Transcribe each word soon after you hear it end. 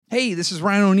Hey, this is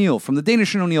Ryan O'Neill from the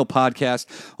Danish and O'Neill podcast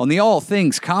on the All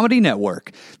Things Comedy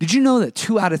Network. Did you know that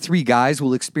 2 out of 3 guys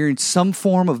will experience some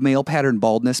form of male pattern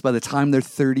baldness by the time they're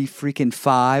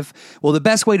 5? Well, the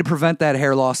best way to prevent that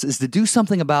hair loss is to do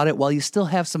something about it while you still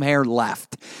have some hair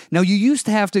left. Now, you used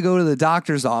to have to go to the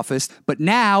doctor's office, but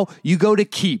now you go to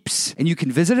Keeps, and you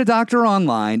can visit a doctor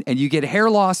online, and you get hair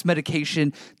loss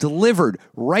medication delivered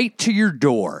right to your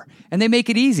door. And they make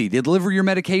it easy. They deliver your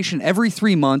medication every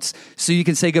 3 months, so you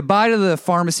can say goodbye to the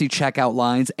pharmacy checkout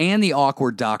lines and the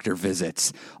awkward doctor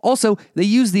visits. Also, they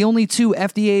use the only 2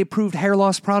 FDA-approved hair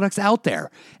loss products out there.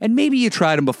 And maybe you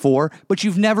tried them before, but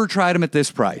you've never tried them at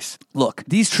this price. Look,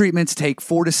 these treatments take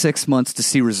 4 to 6 months to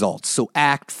see results, so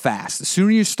act fast. The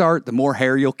sooner you start, the more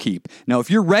hair you'll keep. Now, if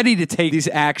you're ready to take these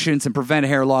actions and prevent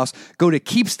hair loss, go to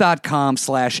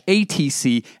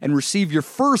keeps.com/ATC and receive your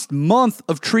first month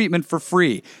of treatment for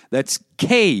free. That's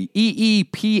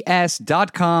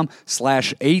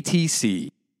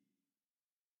KEEPS.com/ATC.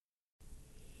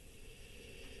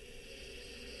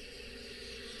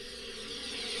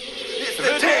 It's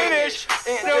the Danish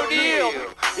and O'Neill.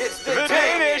 It's the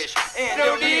Danish and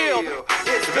O'Neill.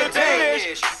 It's the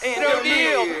Danish and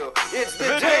O'Neill. It's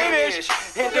the Danish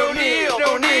and O'Neill.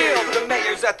 The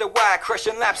mayor's at the Y,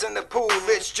 crushing laps in the pool.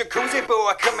 It's Jacuzzi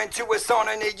Boy coming to a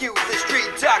sauna near you. The street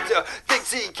doctor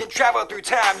thinks he can travel through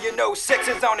time. You know sex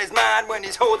is on his mind when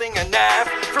he's holding a knife.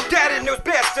 From Daddy Knows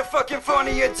Best to fucking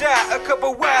Funny or Die. A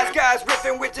couple wise guys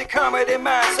riffing with the comedy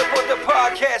mind. Support the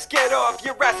podcast, get off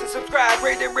your ass and subscribe.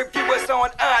 Rate and review us on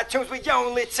iTunes. We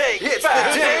only take it's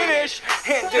 5. The Danish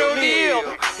and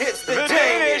O'Neill. It's the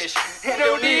Danish and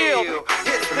O'Neill.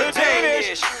 It's the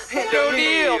Danish and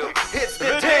O'Neill. It's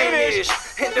the Danish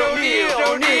and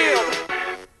O'Neill.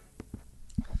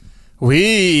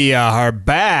 We are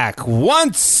back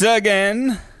once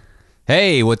again.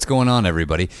 Hey, what's going on,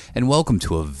 everybody? And welcome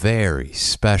to a very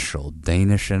special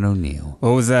Danish and O'Neill.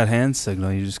 What was that hand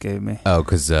signal you just gave me? Oh,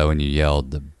 because when you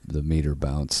yelled, the meter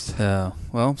bounced. Oh,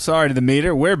 well, sorry to the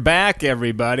meter. We're back,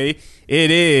 everybody. It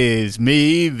is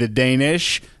me, the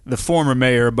Danish, the former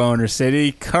mayor of Boner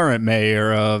City, current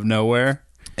mayor of Nowhere.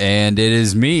 And it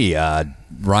is me,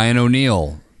 Ryan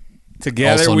O'Neill.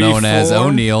 Together also we known as form-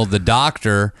 O'Neill, the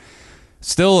doctor.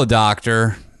 Still a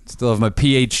doctor. Still have my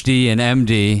PhD and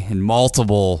MD in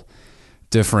multiple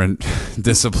different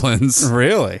disciplines.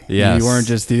 Really? Yes. You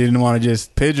didn't want to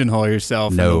just pigeonhole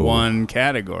yourself into one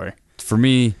category. For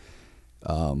me,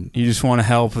 you just want to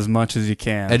help as much as you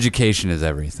can. education is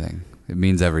everything. It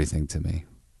means everything to me.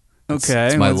 Okay.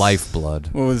 It's my lifeblood.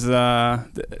 What was, do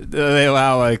they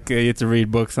allow, you have to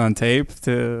read books on tape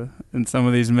in some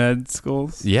of these med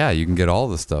schools? Yeah, you can get all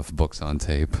the stuff, books on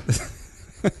tape.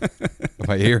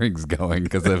 My hearing's going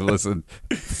because I've listened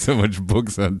to so much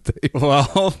books on tape.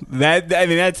 Well,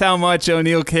 that's how much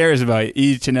O'Neill cares about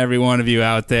each and every one of you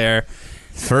out there.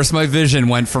 First, my vision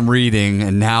went from reading,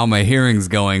 and now my hearing's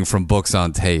going from books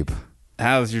on tape.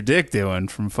 How's your dick doing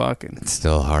from fucking? It's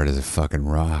still hard as a fucking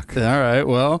rock. All right,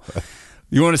 well,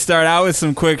 you want to start out with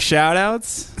some quick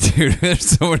shout-outs? Dude, there's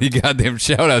so many goddamn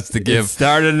shout-outs to give. It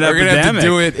started an We're epidemic. going to have to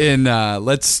do it in,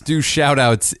 let's do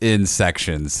shout-outs in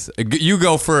sections. You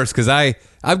go first, because I'm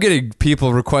getting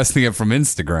people requesting it from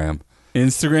Instagram.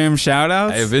 Instagram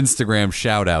shout-outs? I have Instagram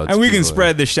shout-outs. And we can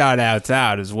spread the shout-outs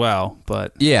out as well,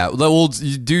 but... Yeah, we'll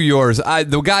do yours.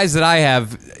 The guys that I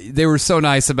have, they were so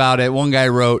nice about it. One guy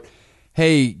wrote,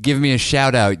 "Hey, give me a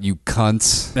shout out, you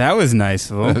cunts." That was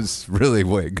nice of him. That was really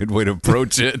a good way to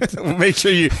approach it. Make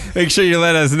sure you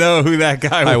let us know who that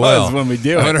guy was when we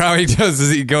do it. I wonder how he does. Does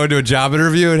he go into a job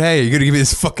interview and, "Hey, you gonna give me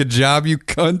this fucking job, you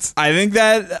cunts"? I think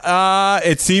that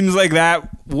it seems like that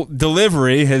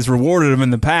delivery has rewarded him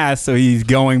in the past, so he's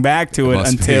going back to it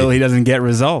until he doesn't get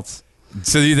results.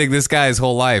 So do you think this guy's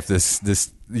whole life,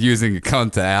 this using a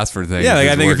cunt to ask for things? Yeah,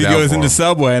 I think if he goes into him?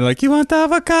 Subway and you want the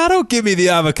avocado? Give me the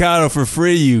avocado for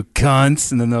free, you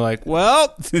cunts. And then they're like,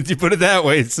 well, since you put it that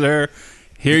way, sir,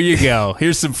 here you go.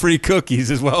 Here's some free cookies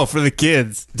as well for the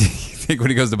kids. Do you think when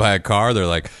he goes to buy a car, they're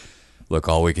like, "Look,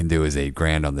 all we can do is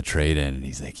 $8,000 on the trade-in," and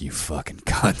he's like, "You fucking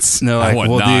cunts." No, I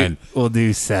want 9. We'll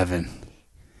do 7.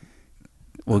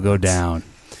 We'll go down.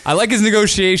 I like his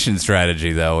negotiation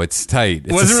strategy, though. It's tight.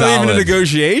 It wasn't really even a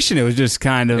negotiation. It was just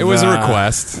kind of... It was a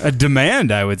request. A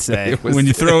demand, I would say, when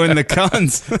you throw in the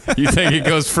cunts. You think it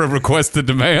goes from request to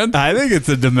demand? I think it's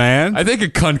a demand. I think a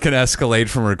cunt can escalate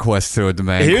from request to a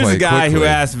demand. Here's a guy quickly. who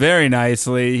asked very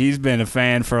nicely. He's been a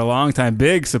fan for a long time.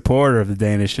 Big supporter of the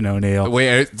Danish and O'Neill.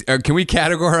 Wait, can we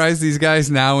categorize these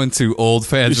guys now into old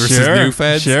fans versus Sure, new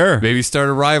fans? sure. Maybe start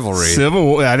a rivalry.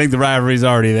 I think the rivalry's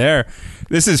already there.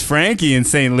 This is Frankie in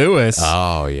St. Louis.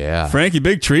 Oh, yeah. Frankie,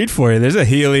 big treat for you. There's a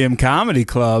Helium Comedy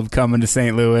Club coming to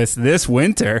St. Louis this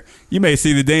winter. You may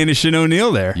see the Danish and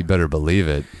O'Neill there. You better believe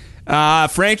it.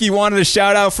 Frankie wanted a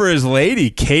shout out for his lady,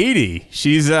 Katie.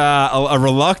 She's a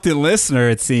reluctant listener,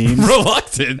 it seems.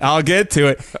 Reluctant? I'll get to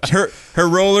it. Her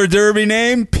roller derby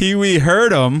name, Pee Wee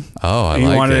Hurd'em. Oh, I He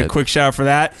like wanted it. a quick shout out for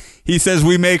that. He says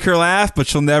we make her laugh, but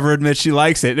she'll never admit she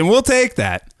likes it. And we'll take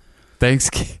that.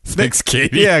 Thanks,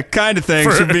 Katie. Yeah, kind of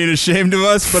thanks for being ashamed of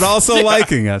us, but also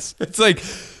liking us. It's like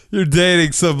you're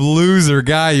dating some loser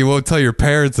guy you won't tell your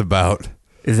parents about.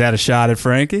 Is that a shot at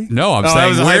Frankie? No, I'm that saying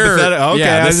was a we're... hypothetical. Okay,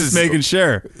 yeah, I was this just is- making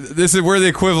sure. We're the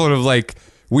equivalent of like,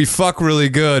 we fuck really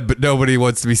good, but nobody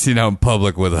wants to be seen out in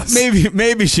public with us.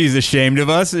 Maybe she's ashamed of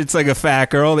us. It's like a fat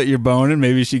girl that you're boning.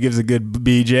 Maybe she gives a good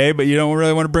BJ, but you don't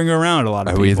really want to bring her around a lot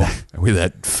of people. Are we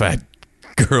that fat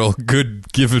girl, good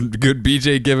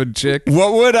BJ giving chick?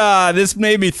 What would this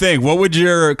made me think? What would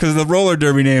because the roller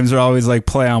derby names are always like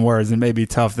play on words and may be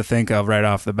tough to think of right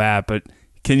off the bat, but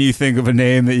can you think of a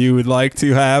name that you would like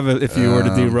to have if you were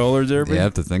to do roller derby? You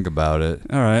have to think about it.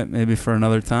 All right, maybe for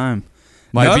another time.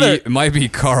 Might be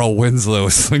Carl Winslow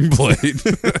Sling Blade.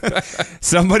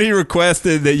 Somebody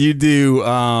requested that you do.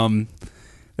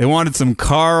 They wanted some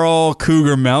Carl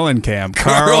Cougar Mellencamp.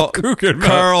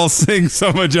 Carl sings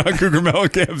some of John Cougar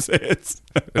Mellencamp's hits.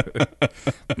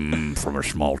 From a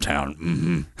small town.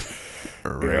 Mm-hmm.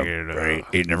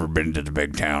 Ain't never been to the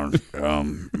big town.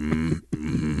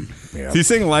 Yeah. Does he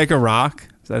sing Like a Rock?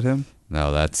 Is that him?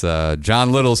 No, that's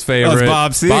John Little's favorite. That's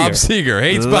Bob Seger. Bob Seger.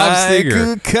 Hates Bob Seger.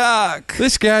 Like a cock.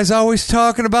 This guy's always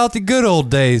talking about the good old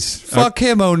days. Fuck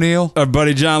him, O'Neill. Our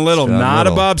buddy John Little, John not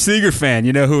Little. a Bob Seger fan.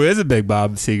 You know who is a big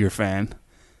Bob Seger fan?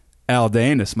 Al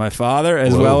Danis, my father,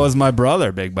 as Whoa. well as my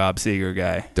brother, big Bob Seger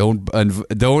guy.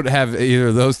 Don't have either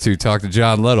of those two talk to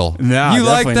John Little. No, you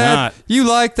like definitely that? not. You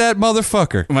like that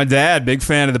motherfucker? My dad, big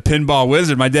fan of the Pinball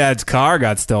Wizard. My dad's car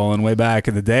got stolen way back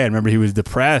in the day. I remember he was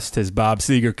depressed. His Bob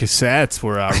Seger cassettes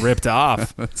were ripped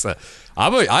off.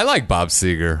 I like Bob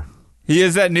Seger. He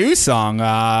has that new song,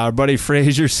 our buddy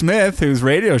Fraser Smith, whose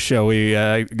radio show we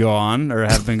go on or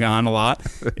have been on a lot,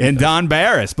 and Don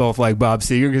Barris both like Bob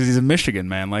Seger because he's a Michigan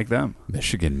man like them.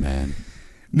 Michigan man.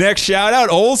 Next shout out,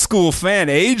 old school fan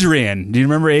Adrian. Do you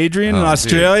remember Adrian in Oh,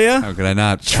 Australia? dude. How could I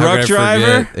not? Truck how could I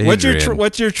driver. forget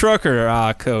What's your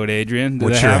trucker code, Adrian? Do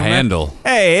What's they your have 'em? handle?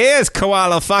 Hey, here's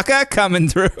Koala Fucker coming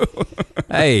through.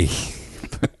 Hey,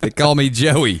 they call me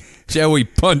Joey. Joey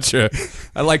Puncher.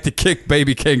 I like to kick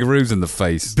baby kangaroos in the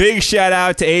face. Big shout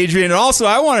out to Adrian. And also,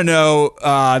 I want to know,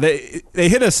 they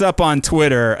hit us up on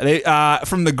Twitter. They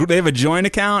have a joint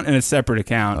account and a separate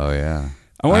account. Oh, yeah.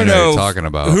 I want to know know what you're talking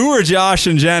about. who are Josh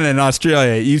and Jenna in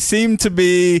Australia. You seem to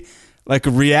be like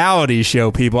a reality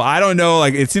show people. I don't know.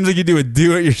 Like, it seems like you do a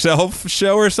do-it-yourself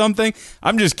show or something.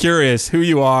 I'm just curious who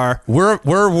you are. We're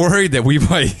worried that we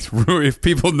might, if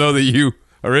people know that you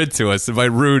are into us, it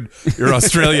might ruin your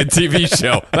Australian TV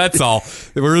show. That's all.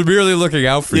 We're merely looking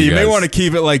out for you You guys. may want to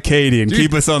keep it like Katie and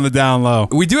keep us on the down low.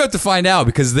 We do have to find out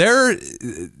because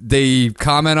they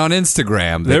comment on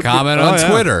Instagram, they They're- comment oh, on yeah.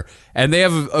 Twitter, and they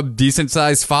have a decent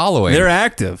sized following. They're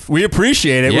active. We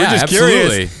appreciate it. Yeah, We're just absolutely.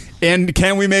 curious. And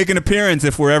can we make an appearance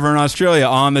if we're ever in Australia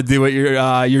on the do it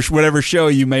your whatever show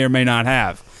you may or may not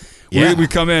have? Yeah. We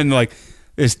come in like,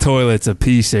 this toilet's a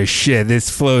piece of shit. This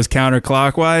flows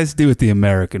counterclockwise. Do it the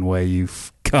American way, you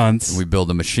cunts. We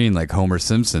build a machine like Homer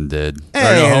Simpson did.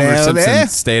 Hey, Homer there, Simpson there.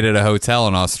 stayed at a hotel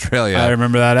in Australia. I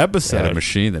remember that They had a episode.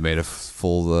 machine that made a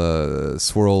full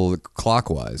swirl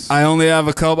clockwise. I only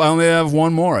have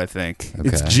one more, I think. Okay.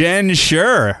 It's Jen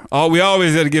Sure. Oh, we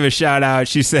always got to give a shout out.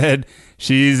 She said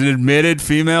she's an admitted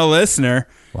female listener.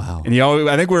 Wow. And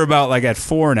I think we're about like at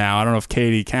 4 now. I don't know if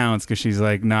Katie counts because she's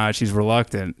like, nah, she's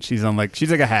reluctant. She's like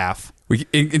a half.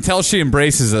 Until she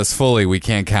embraces us fully, we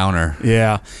can't count her.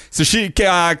 Yeah. So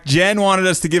Jen wanted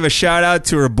us to give a shout out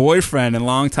to her boyfriend and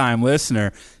longtime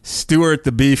listener, Stuart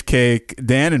the Beefcake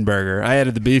Dannenberger. I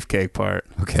added the beefcake part.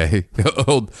 Okay.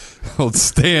 old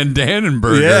Stan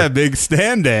Dannenberger. Yeah, big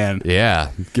Stan Dan.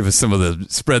 Yeah. Give us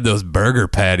spread those burger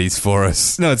patties for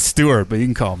us. No, it's Stuart, but you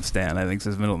can call him Stan. I think it's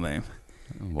his middle name.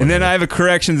 And then I have a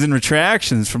corrections and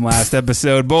retractions from last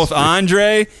episode. Both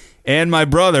Andre and my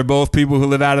brother, both people who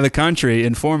live out of the country,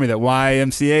 informed me that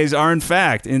YMCAs are in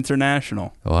fact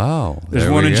international. Wow. There's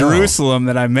there one we in go. Jerusalem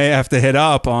that I may have to hit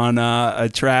up on a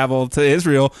travel to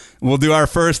Israel. We'll do our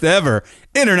first ever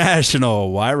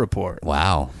international Y report.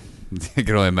 Wow. I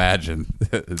can only imagine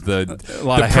the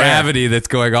lot of depravity that's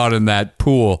going on in that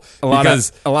pool. A lot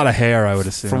of hair, I would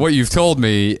assume. From what you've told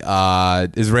me,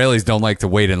 Israelis don't like to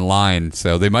wait in line,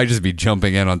 so they might just be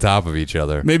jumping in on top of each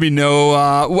other. Maybe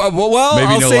no. Maybe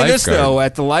I'll no say this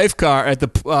lifeguard.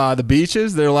 though: at the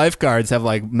beaches, their lifeguards have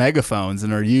like megaphones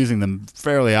and are using them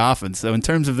fairly often. So in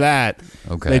terms of that,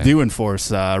 they do enforce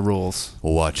rules.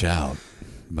 Well, watch out.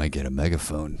 You might get a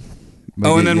megaphone.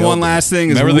 And then one last thing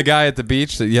is... Remember the guy at the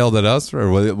beach that yelled at us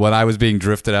or when I was being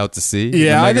drifted out to sea?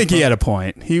 Yeah, I think he had a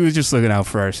point. He was just looking out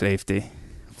for our safety.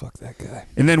 Fuck that guy.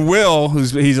 And then Will,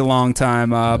 he's a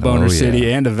longtime Boner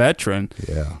City and a veteran.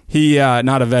 Yeah. He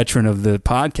not a veteran of the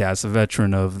podcast, a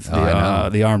veteran of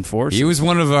the armed forces. He was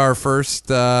one of our first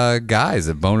guys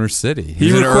at Boner City.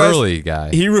 He was an early guy.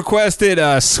 He requested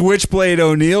a Switchblade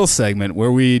O'Neill segment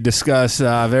where we discuss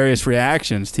various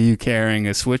reactions to you carrying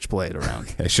a switchblade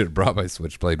around. I should have brought my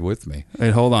switchblade with me.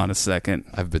 Wait, hold on a second.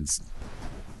 I've been...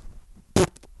 I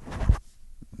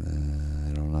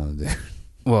don't know, dude.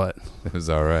 What? It was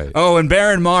all right. Oh, and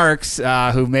Baron Marks,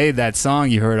 who made that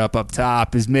song you heard up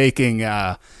top, is making...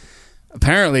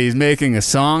 apparently, he's making a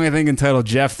song, I think, entitled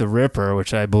Jeff the Ripper,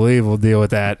 which I believe will deal with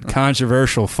that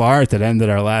controversial fart that ended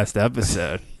our last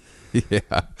episode.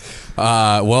 Yeah.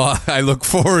 Well, I look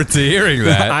forward to hearing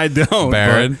that. I don't,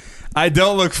 Baron. I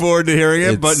don't look forward to hearing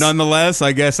it, but nonetheless,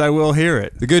 I guess I will hear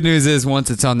it. The good news is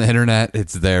once it's on the internet,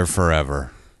 it's there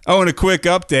forever. Oh, and a quick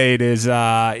update is,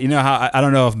 you know how, I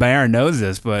don't know if Baron knows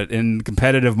this, but in the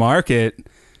competitive market,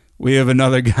 we have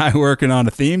another guy working on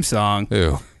a theme song.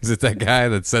 Who? Is it that guy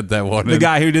that said that one? The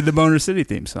guy who did the Boner City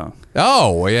theme song.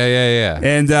 Oh, yeah.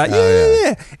 And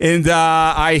yeah. And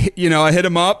I hit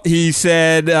him up. He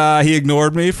said he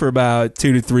ignored me for about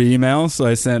 2 to 3 emails. So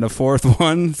I sent a fourth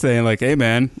one saying like, "Hey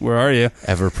man, where are you?"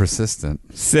 Ever persistent.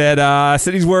 Said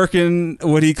he's working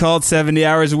what he called 70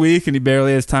 hours a week, and he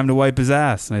barely has time to wipe his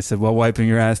ass. And I said, "Well, wiping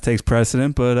your ass takes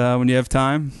precedent, but when you have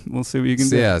time, we'll see what you can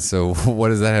do." Yeah. So what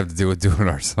does that have to do with doing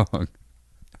our song?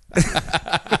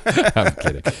 I'm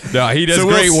kidding. No, he does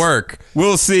great work.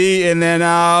 We'll see, and then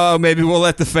maybe we'll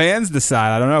let the fans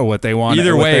decide. I don't know what they want.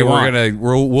 Either way, we'll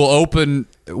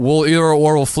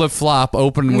flip flop,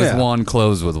 open with one,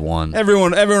 close with one.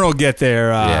 Everyone will get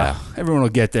there. Everyone will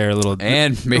get there a little.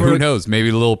 And maybe, who knows? Maybe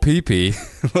a little pee-pee.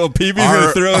 Little pee-pee's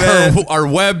gonna throw that. Our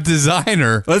web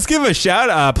designer. Let's give a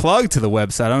plug to the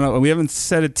website. I don't know. We haven't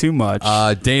said it too much.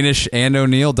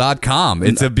 DanishAndO'Neill.com.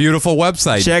 It's a beautiful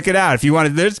website. Check it out if you want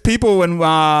to. There's people when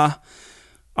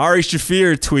Ari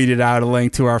Shafir tweeted out a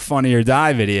link to our Funny or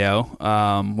Die video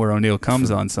where O'Neill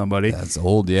comes on somebody. That's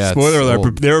old, yeah. Spoiler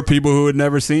alert, there are people who had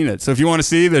never seen it. So if you want to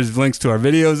see, there's links to our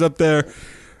videos up there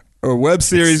or web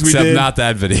series we did. Except not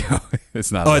that video.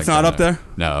 It's not. Oh, it's not up there?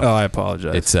 No. Oh, I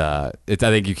apologize. It's I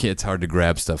think you can't. It's hard to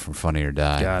grab stuff from Funny or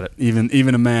Die. Got it.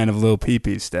 Even a man of Lil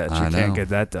Pee-Pee's stature can't get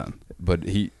that done. But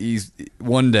he's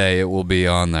one day it will be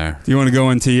on there. Do you want to go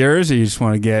into yours, or you just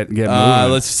want to get moving?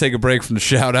 Let's just take a break from the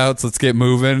shout outs. Let's get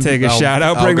moving. Take a shout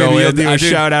out break. Maybe you'll do a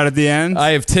shout out at the end.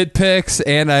 I have tit pics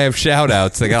and I have shout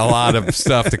outs. I got a lot of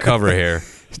stuff to cover here.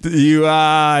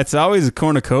 It's always a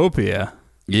cornucopia.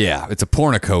 Yeah, it's a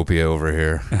pornocopia over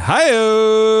here.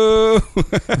 Hi-oh.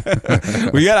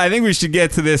 I think we should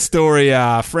get to this story.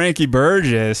 Frankie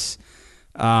Burgess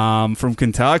from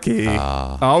Kentucky,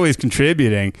 always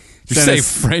contributing. Did you say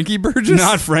Frankie Burgess?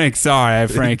 Not Frank. Sorry, I have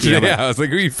Frankie. Yeah, I was like,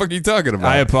 who the fuck are you talking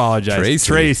about? I apologize.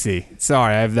 Tracy.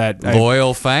 Sorry, I have that.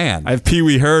 Loyal fan. I have Pee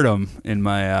Wee Herndon in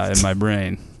my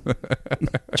brain.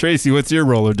 Tracy, what's your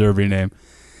roller derby name?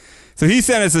 So he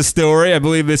sent us a story. I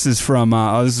believe this is from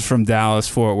Dallas,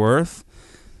 Fort Worth.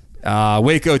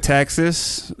 Waco,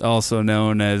 Texas, also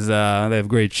known as they have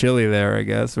great chili there, I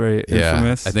guess. Very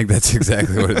infamous. I think that's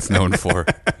exactly what it's known for.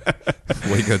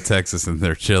 Waco, Texas, and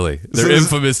their chili. Their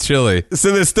infamous chili.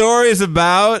 So the story is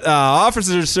about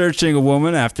officers searching a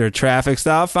woman after a traffic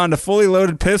stop, found a fully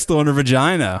loaded pistol in her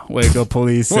vagina, Waco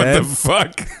police said. What the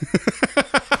fuck?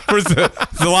 There's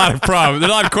a lot of problems.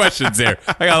 There's a lot of questions here.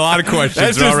 I got a lot of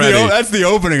questions already. That's the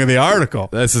opening of the article.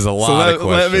 This is a lot of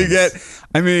questions.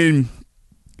 Let me get...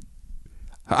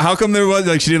 How come there was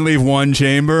she didn't leave one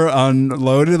chamber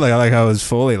unloaded? I like how it was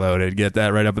fully loaded. Get that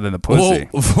right up within the pussy.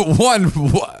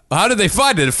 Well, how did they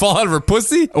find it? Did it fall out of her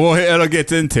pussy? Well, it'll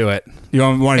get into it. You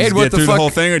want to get through the whole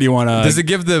thing, or do you want to? Does it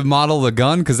give the model the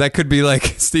gun? Because that could be like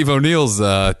Steve O'Neill's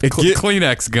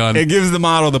Kleenex gun. It gives the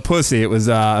model the pussy. It was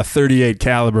a .38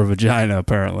 caliber vagina,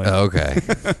 apparently. Okay.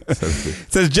 It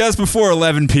says just before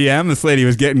 11 p.m., this lady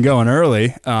was getting going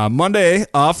early. Monday,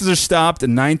 officers stopped a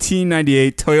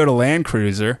 1998 Toyota Land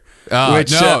Cruiser.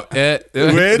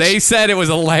 They said it was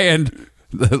a Land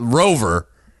Rover.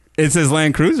 It says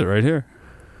Land Cruiser right here.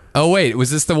 Oh, wait.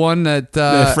 Was this the one that...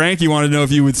 Frankie wanted to know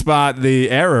if you would spot the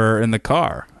error in the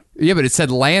car. Yeah, but it said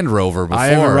Land Rover before. I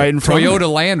have it right in front of me.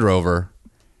 Toyota Land Rover.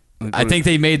 I think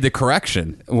they made the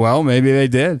correction. Well, maybe they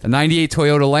did. A 98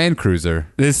 Toyota Land Cruiser.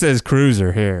 This says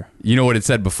Cruiser here. You know what it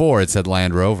said before? It said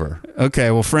Land Rover. Okay,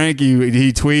 well, Frankie,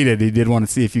 he tweeted. He did want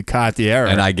to see if you caught the error.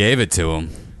 And I gave it to him.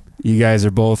 You guys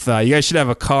are both... you guys should have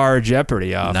a car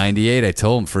Jeopardy off. 98, I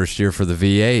told him, first year for the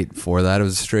V8. Before that, it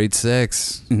was a straight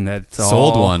 6. And that's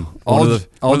Sold one.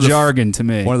 All jargon to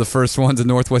me. One of the first ones in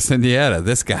Northwest Indiana.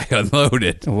 This guy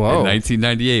unloaded in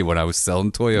 1998 when I was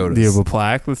selling Toyotas. Do you have a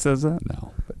plaque that says that?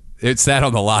 No. It sat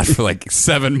on the lot for like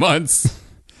 7 months.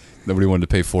 Nobody wanted to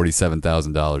pay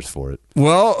 $47,000 for it.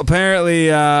 Well, apparently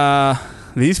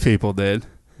these people did.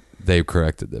 They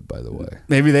corrected it, by the way.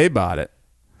 Maybe they bought it.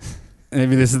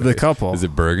 Maybe this is the couple. Is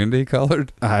it burgundy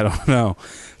colored? I don't know.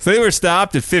 So they were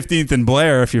stopped at 15th and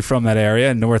Blair, if you're from that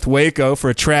area, in North Waco, for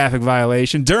a traffic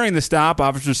violation. During the stop,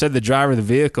 officers said the driver of the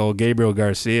vehicle, Gabriel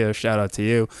Garcia, shout out to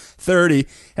you, 30,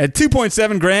 had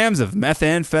 2.7 grams of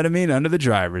methamphetamine under the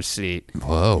driver's seat.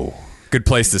 Whoa. Good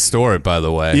place to store it, by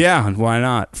the way. Yeah, and why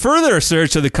not? Further, a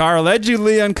search of the car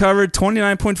allegedly uncovered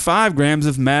 29.5 grams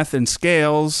of meth and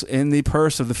scales in the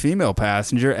purse of the female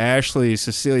passenger, Ashley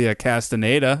Cecilia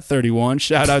Castaneda, 31.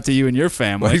 Shout out to you and your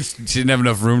family. Wait, she didn't have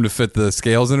enough room to fit the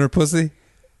scales in her pussy?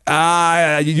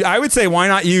 I would say why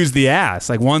not use the ass?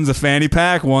 Like one's a fanny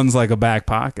pack, one's like a back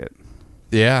pocket.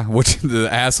 Yeah, which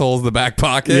the asshole's the back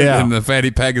pocket and the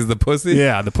fanny pack is the pussy?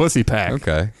 Yeah, the pussy pack.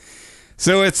 Okay.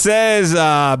 So it says,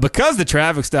 because the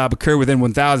traffic stop occurred within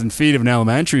 1,000 feet of an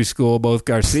elementary school, both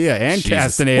Garcia and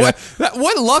Castaneda...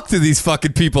 What luck do these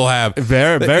fucking people have?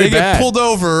 Very they bad. Get pulled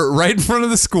over right in front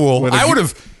of the school. I would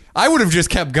have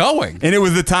just kept going. And it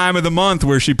was the time of the month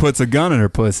where she puts a gun in her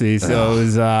pussy, so it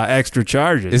was extra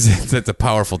charges. It's a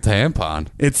powerful tampon.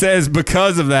 It says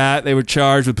because of that, they were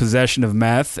charged with possession of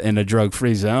meth in a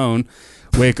drug-free zone.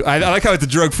 Waco, I like how it's a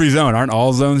drug-free zone. Aren't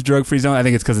all zones drug-free zone? I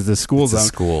think it's because it's a school zone. A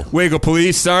school. Waco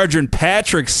Police Sergeant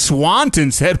Patrick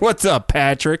Swanton said, "What's up,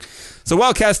 Patrick?" So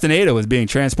while Castaneda was being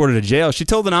transported to jail, she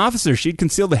told an officer she'd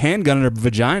concealed the handgun in her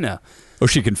vagina. Oh,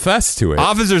 she confessed to it.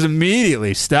 Officers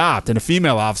immediately stopped, and a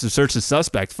female officer searched the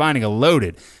suspect, finding a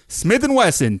loaded Smith &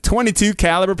 Wesson .22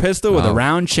 caliber pistol with a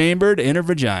round chambered in her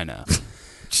vagina.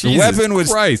 The weapon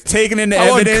was taken into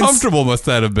evidence. How uncomfortable must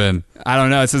that have been? I don't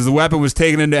know. It says the weapon was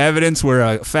taken into evidence where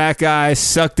a fat guy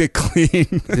sucked it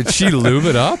clean. Did she lube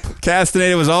it up?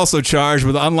 Castaneda was also charged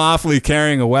with unlawfully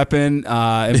carrying a weapon, in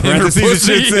parentheses,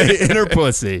 it should say, in her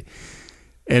pussy.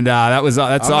 And that's all it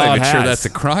has. I'm not even sure that's a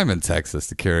crime in Texas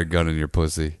to carry a gun in your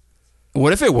pussy.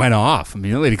 What if it went off? I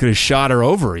mean, the lady could have shot her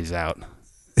ovaries out.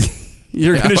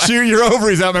 You're gonna shoot your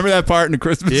ovaries out. Remember that part in the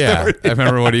Christmas story? I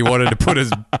remember when he wanted to put his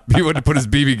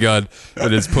BB gun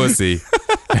in his pussy,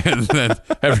 and then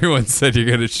everyone said you're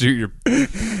gonna shoot your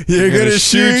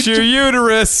uterus.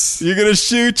 You're gonna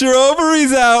shoot your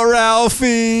ovaries out,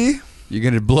 Ralphie. You're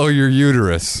gonna blow your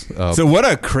uterus up. So what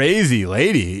a crazy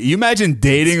lady! You imagine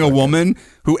dating a woman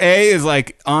who A is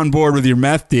like on board with your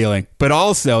meth dealing, but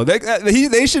also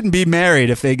they shouldn't be married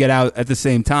if they get out at the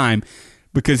same time.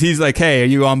 Because he's like, hey, are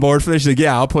you on board for this? She's like,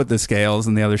 yeah, I'll put the scales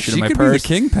and the other shit in my purse. She could be the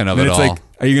kingpin of it all. Like,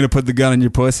 are you going to put the gun in your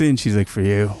pussy? And she's like, for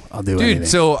you, I'll do anything. Dude,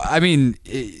 so, I mean,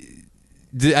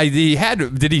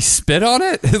 did he spit on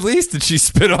it at least? Did she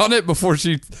spit on it before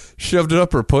she shoved it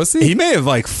up her pussy? He may have,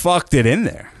 like, fucked it in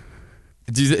there.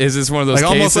 Is this one of those like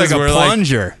cases almost like where, a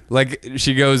plunger? Like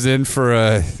she goes in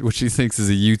for what she thinks is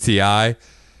a UTI,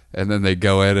 and then they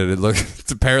go in and it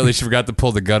looks. Apparently, she forgot to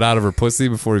pull the gun out of her pussy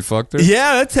before he fucked her.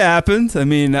 Yeah, that's happened. I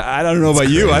mean, I don't know about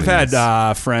you. I've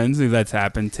had friends who that's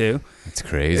happened to. It's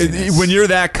crazy. When you're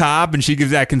that cop and she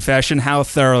gives that confession, how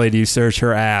thoroughly do you search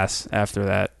her ass after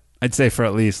that? I'd say for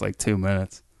at least like 2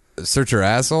 minutes. Search her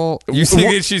asshole? You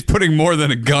think she's putting more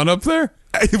than a gun up there?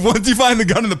 Once you find the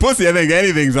gun in the pussy, I think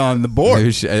anything's on the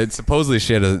board. Supposedly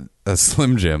she had a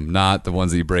Slim Jim, not the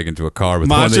ones that you break into a car, but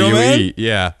Macho the one that Man? you eat.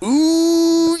 Yeah.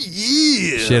 Ooh,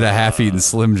 yeah. She had a half-eaten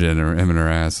Slim Jim in her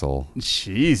asshole.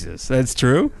 Jesus, that's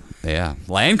true? Yeah.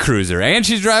 Land Cruiser. And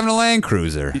she's driving a Land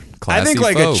Cruiser. Classy I think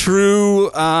like folk. a true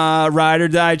ride or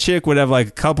die chick would have like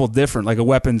a couple different, like a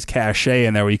weapons cache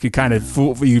in there where you could kind of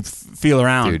feel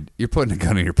around. Dude, you're putting a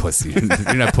gun in your pussy.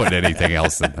 You're not putting anything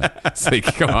else in there. It's like,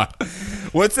 come on.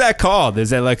 What's that called? Is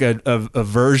that like a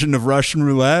version of Russian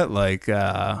roulette? Like,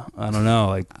 I don't know.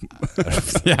 Like,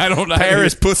 yeah, I don't know.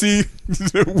 Paris pussy?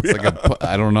 It's like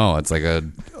I don't know. It's like a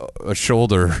a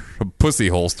shoulder, a pussy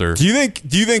holster. Do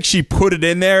you think she put it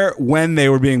in there when they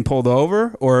were being pulled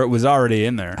over, or it was already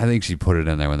in there? I think she put it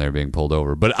in there when they were being pulled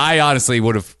over. But I honestly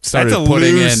would have started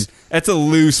putting in. That's a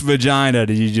loose vagina.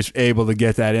 Did you just able to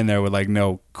get that in there with like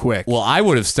no quick? Well, I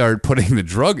would have started putting the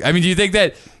drug. I mean, do you think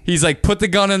that he's like, put the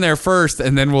gun in there first,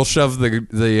 and then we'll shove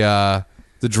the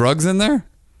drugs in there?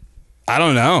 I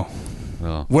don't know.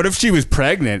 Oh. What if she was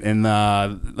pregnant and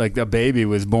like a baby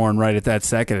was born right at that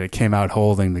second and it came out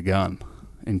holding the gun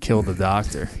and killed the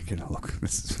doctor?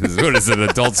 What is it, an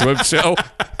Adult Swim show?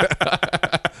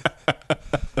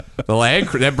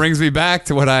 That brings me back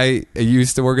to when I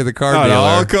used to work at the car dealer. It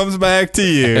all comes back to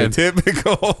you. And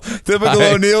typical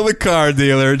O'Neill, the car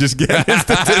dealer, just getting his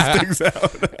statistics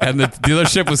out. And the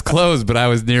dealership was closed, but I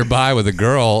was nearby with a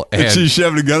girl. And Did she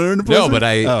shove a gun in the pussy? No, but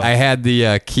I had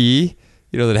the key,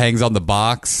 that hangs on the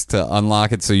box to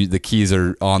unlock it, so the keys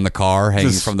are on the car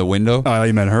hanging from the window. Oh,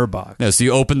 you meant her box. No, so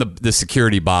you open the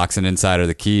security box, and inside are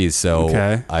the keys. So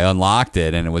I unlocked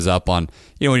it, and it was up on,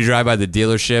 when you drive by the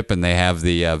dealership and they have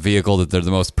the vehicle that they're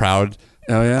the most proud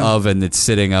of, and it's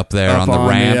sitting up there on the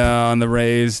ramp. On the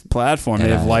raised platform. They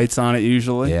have lights on it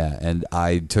usually. Yeah, and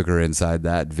I took her inside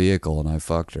that vehicle, and I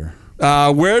fucked her.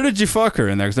 Where did you fuck her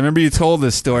in there? Because I remember you told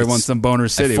this story once in Boner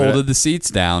City. I folded the seats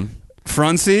down.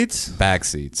 Front seats? Back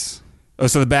seats. Oh,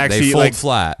 so the back seat fold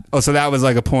flat. Oh, so that was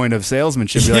like a point of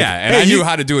salesmanship. You're and I knew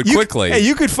how to do it quickly. Hey,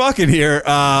 you could fuck in here.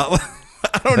 I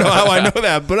don't know how I know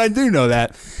that, but I do know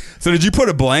that. So did you put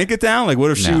a blanket down? Like, what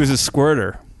if she was a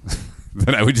squirter?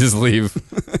 Then I would just leave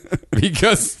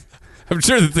because I'm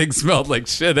sure the thing smelled like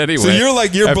shit anyway. So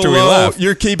you're below.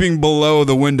 You're keeping below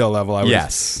the window level.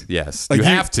 Yes. Like you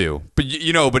have to, but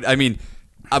But I mean.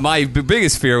 My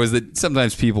biggest fear was that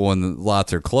sometimes people, when the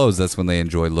lots are closed, that's when they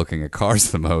enjoy looking at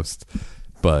cars the most.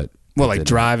 But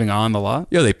driving on the lot?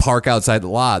 They park outside the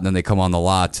lot, and then they come on the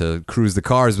lot to cruise the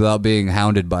cars without being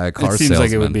hounded by a car salesman. It seems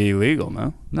like it would be illegal,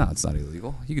 no? No, it's not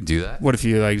illegal. You can do that. What if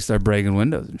you start breaking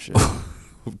windows and shit?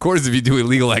 Of course, if you do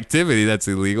illegal activity, that's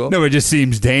illegal. No, it just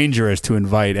seems dangerous to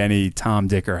invite any Tom,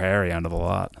 Dick, or Harry onto the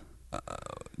lot.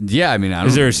 Yeah, I mean,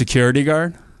 Is there a security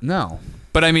guard? No.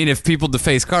 But I mean, if people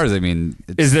deface cars, I mean...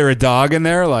 Is there a dog in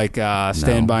there, like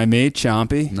Stand By Me,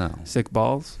 Chompy? No. Sick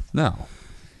balls? No.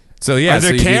 So, yeah, Are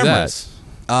there cameras?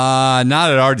 Not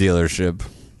at our dealership.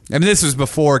 I mean, this was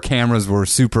before cameras were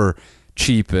super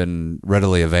cheap and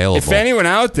readily available. If anyone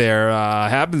out there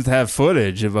happens to have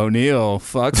footage of O'Neill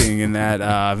fucking in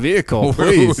that vehicle,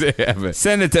 please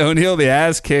send it to O'Neill the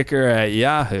Ass Kicker at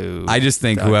Yahoo. I just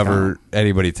think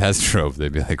anybody test drove,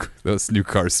 they'd be like, those new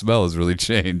car smell has really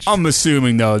changed. I'm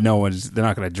assuming though, they're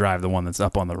not going to drive the one that's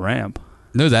up on the ramp.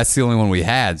 No, that's the only one we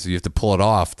had, so you have to pull it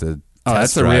off to test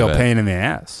that's a real pain in the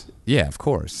ass. Yeah, of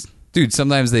course. Dude,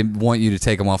 sometimes they want you to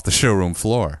take them off the showroom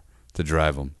floor to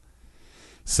drive them.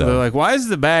 So they're like, why is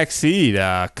the back seat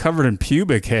covered in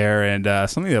pubic hair and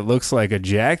something that looks like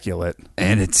ejaculate?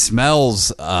 And it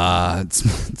smells. It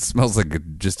smells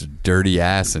like just a dirty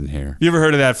ass in here. You ever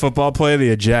heard of that football play,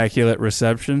 the ejaculate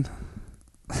reception?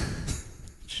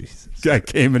 Jesus, guy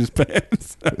came in his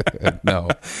pants. No.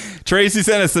 Tracy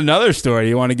sent us another story.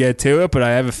 You want to get to it, but I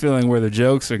have a feeling where the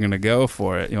jokes are going to go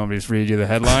for it. You want me to just read you the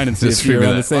headline and see if you're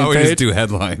on the same page? We just do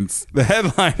headlines. The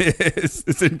headline is: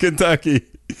 it's in Kentucky.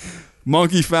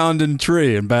 Monkey found in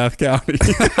tree in Bath County. The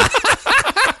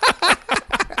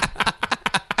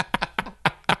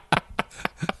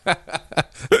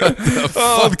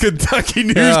Kentucky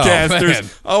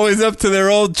newscasters always up to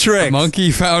their old tricks. Monkey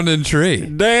found in tree.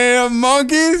 Damn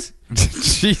monkeys.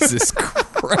 Jesus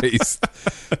Christ.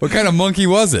 What kind of monkey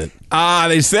was it?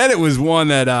 They said it was one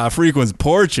that frequents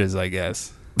porches, I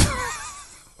guess.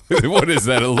 What is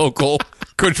that, a local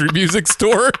country music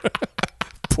store?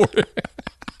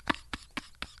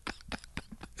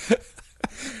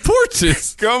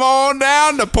 Porches. Come on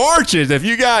down to Porches. If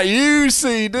you got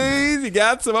UCDs, you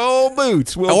got some old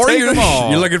boots. We'll take them all.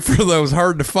 You're looking for those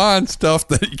hard to find stuff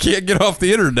that you can't get off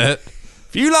the internet.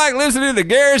 If you like listening to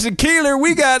Garrison Keillor,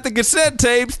 we got the cassette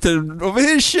tapes of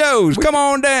his shows. Come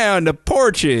on down to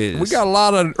Porches. We got a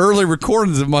lot of early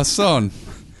recordings of my son.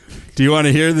 Do you want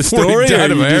to hear the story, or do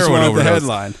you just want the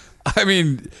headline? I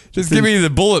mean, just give me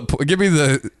the bullet. Give me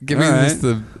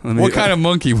what kind of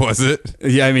monkey was it?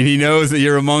 Yeah, I mean, he knows that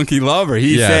you're a monkey lover.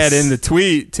 He said in the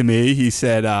tweet to me, he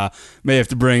said, may have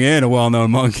to bring in a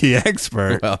well-known monkey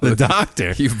expert, the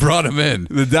doctor. You've brought him in.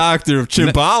 The doctor of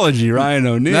chimpology, Ryan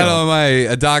O'Neill. Not only am I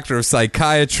a doctor of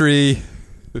psychiatry,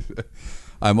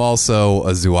 I'm also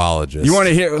a zoologist. You want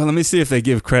to hear? Well, let me see if they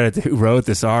give credit to who wrote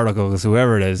this article, because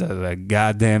whoever it is has a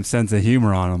goddamn sense of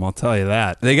humor on them. I'll tell you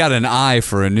that. They got an eye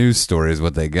for a news story is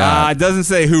what they got. It doesn't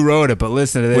say who wrote it, but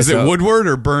listen to this. Was it Woodward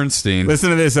or Bernstein?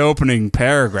 Listen to this opening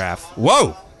paragraph.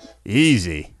 Whoa!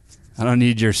 Easy. I don't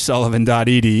need your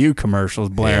Sullivan.edu commercials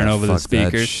blaring over the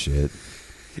speakers. That shit.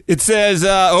 It says,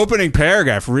 opening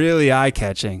paragraph, really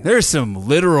eye-catching. There's some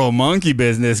literal monkey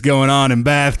business going on in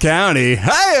Bath County.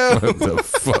 Hi-oh! What the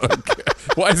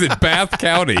fuck? Why is it Bath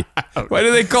County? Why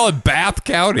do they call it Bath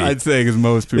County? I'd say because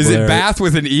most people. Is it Bath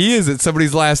with an E? Is it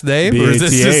somebody's last name? B-A-T-H. Or is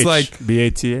this just like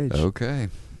B-A-T-H. Okay.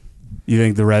 You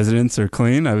think the residents are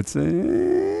clean? I would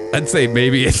say. I'd say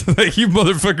maybe it's like you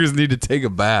motherfuckers need to take a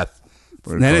bath.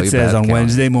 Then it says on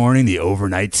Wednesday morning, the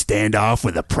overnight standoff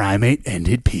with a primate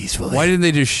ended peacefully. Why didn't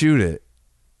they just shoot it?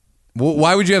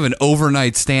 Why would you have an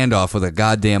overnight standoff with a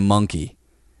goddamn monkey?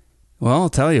 Well, I'll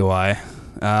tell you why.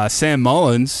 Sam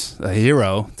Mullins, a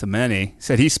hero to many,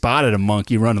 said he spotted a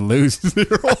monkey running loose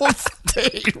near Old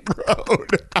State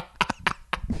Road.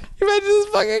 You imagine this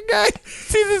fucking guy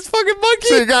see this fucking monkey?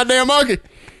 See a goddamn monkey.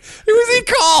 Who was he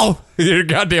call? You're a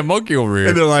goddamn monkey over here.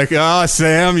 And they're like,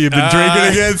 Sam, you've been drinking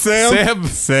again, Sam?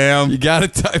 Sam. You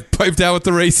got to pipe down with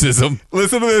the racism.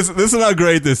 Listen to this. Listen how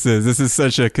great this is. This is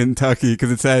such a Kentucky,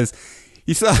 because it says,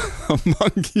 you saw a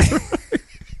monkey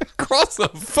across the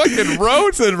fucking road?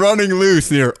 It said running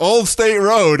loose near Old State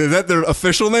Road. Is that their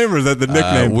official name or is that the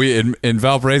nickname? In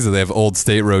Valparaiso, they have Old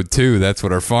State Road, too. That's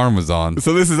what our farm was on.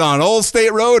 So this is on Old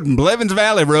State Road and Blevins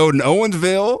Valley Road in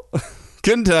Owensville,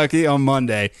 Kentucky on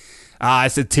Monday. I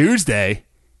said Tuesday,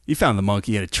 he found the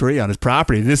monkey in a tree on his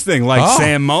property. This thing like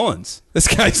Sam Mullins. This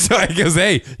guy goes,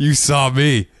 hey, you saw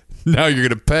me. Now you're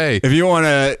gonna pay. If you want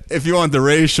the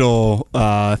racial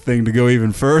thing to go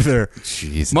even further,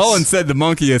 Jesus. Mullins said the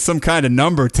monkey has some kind of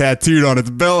number tattooed on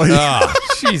its belly. Oh,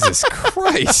 Jesus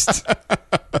Christ.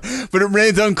 But it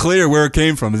remains unclear where it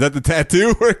came from. Is that the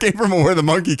tattoo where it came from or where the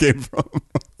monkey came from?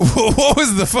 What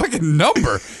was the fucking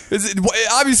number? Is it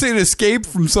obviously an escape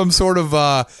from some sort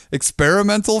of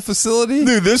experimental facility?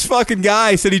 Dude, this fucking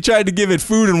guy said he tried to give it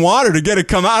food and water to get it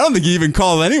come out. I don't think he even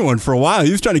called anyone for a while.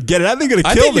 He was trying to get it. I think he killed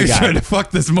the guy. I think he was trying to fuck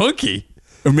this monkey.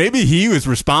 Or maybe he was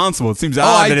responsible. It seems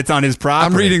odd that it's on his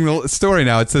property. I'm reading the story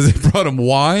now. It says he brought him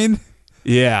wine.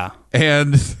 Yeah.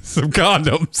 And some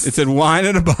condoms. It said wine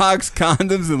in a box,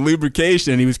 condoms, and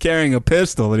lubrication. He was carrying a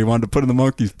pistol that he wanted to put in the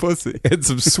monkey's pussy. And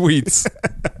some sweets.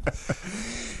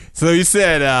 So he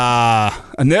said, I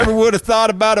never would have thought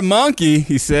about a monkey.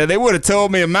 He said, they would have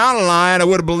told me a mountain lion. I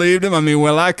would have believed him. I mean,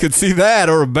 well, I could see that,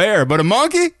 or a bear. But a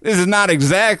monkey? This is not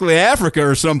exactly Africa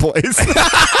or someplace.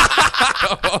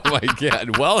 Oh, my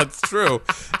God. Well, it's true.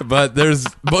 But there's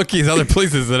monkeys other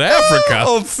places in Africa.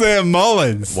 Old Sam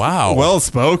Mullins. Wow. Well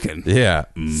spoken. Yeah.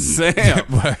 Sam,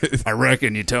 I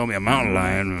reckon you told me a mountain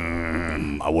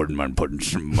lion. I wouldn't mind putting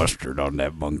some mustard on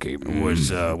that monkey. What's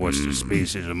the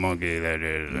species of monkey that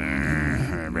is?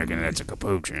 I reckon that's a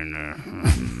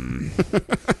capuchin.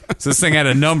 So this thing had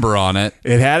a number on it.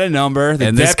 It had a number.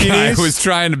 And this guy was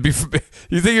trying to be...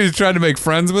 You think he was trying to make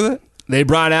friends with it? They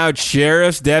brought out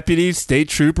sheriffs, deputies, state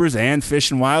troopers, and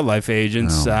fish and wildlife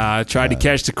agents. Tried to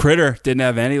catch the critter. Didn't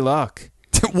have any luck.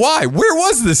 Why? Where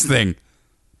was this thing?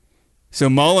 So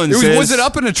Mullins says... Was it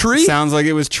up in a tree? Sounds like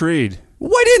it was treed.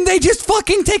 Why didn't they just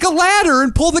fucking take a ladder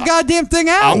and pull the goddamn thing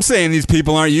out? I'm saying these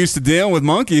people aren't used to dealing with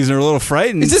monkeys and are a little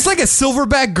frightened. Is this like a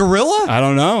silverback gorilla? I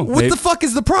don't know. What the fuck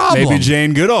is the problem? Maybe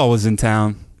Jane Goodall was in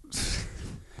town.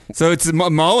 So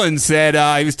Mullins said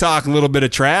he was talking a little bit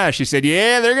of trash. He said,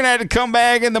 yeah, they're going to have to come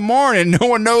back in the morning. No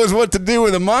one knows what to do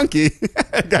with a monkey.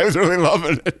 That guy was really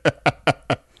loving it.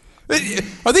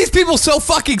 Are these people so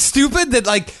fucking stupid that,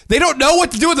 like, they don't know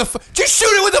what to do with just shoot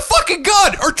it with a fucking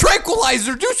gun or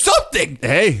tranquilizer, do something.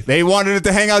 Hey, they wanted it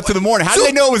to hang out till the morning. How did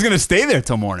they know it was going to stay there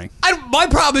till morning? My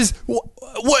problem is,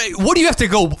 what do you have to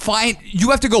go find?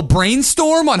 You have to go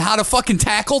brainstorm on how to fucking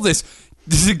tackle this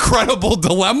incredible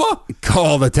dilemma?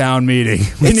 Call the town meeting.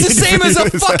 It's the same as a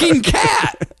fucking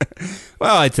cat.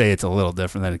 Well, I'd say it's a little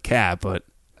different than a cat, but...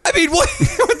 I mean, what?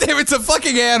 It's a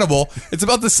fucking animal. It's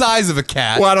about the size of a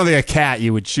cat. Well, I don't think a cat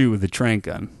you would shoot with a trank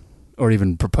gun, or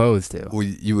even propose to. Well,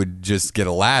 you would just get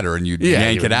a ladder and you'd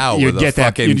yank it out with a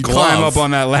fucking You'd glove. Climb up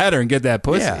on that ladder and get that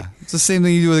pussy. Yeah, it's the same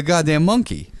thing you do with a goddamn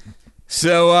monkey.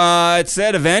 So it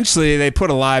said eventually they put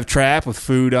a live trap with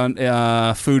food in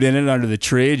it under the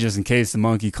tree just in case the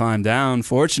monkey climbed down.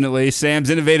 Fortunately, Sam's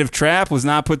innovative trap was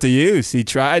not put to use. He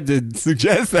tried to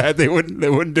suggest that they wouldn't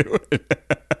do it.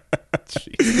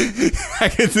 I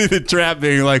can see the trap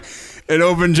being like, an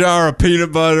open jar of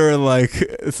peanut butter and like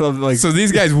something like. So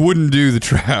these guys wouldn't do the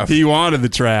trap. He wanted the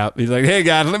trap. He's like, hey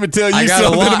guys, let me tell you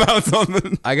something about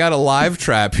something. I got a live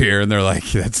trap here, and they're like,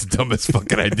 that's the dumbest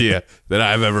fucking idea that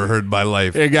I've ever heard in my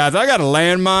life. Hey guys, I got a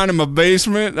landmine in my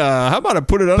basement. How about I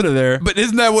put it under there? But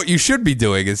isn't that what you should be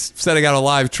doing? Is setting out a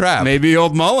live trap? Maybe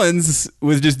old Mullins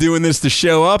was just doing this to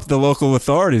show up the local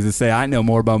authorities and say, I know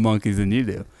more about monkeys than you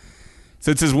do. So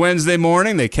it says Wednesday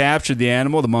morning, they captured the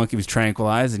animal. The monkey was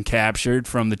tranquilized and captured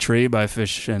from the tree by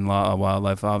fish and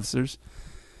wildlife officers.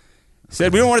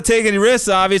 Said, we don't want to take any risks,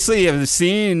 obviously. You've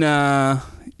seen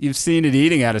it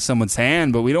eating out of someone's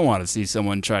hand, but we don't want to see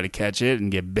someone try to catch it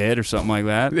and get bit or something like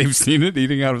that. They've seen it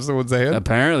eating out of someone's hand?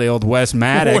 Apparently, old Wes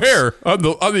Maddox. Where? On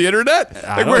the internet?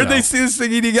 Like, where did they see this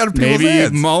thing eating out of people's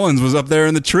hands? Maybe Mullins was up there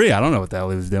in the tree. I don't know what the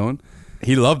hell he was doing.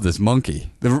 He loved this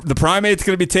monkey. The primate's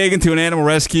going to be taken to an animal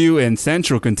rescue in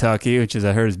central Kentucky, which is,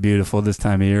 I heard, is beautiful this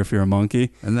time of year if you're a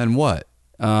monkey. And then what?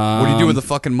 What do you do with the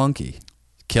fucking monkey?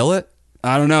 Kill it?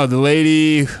 I don't know. The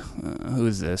lady, who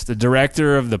is this? The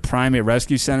director of the Primate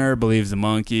Rescue Center believes the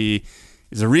monkey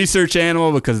is a research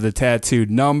animal because of the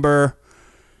tattooed number.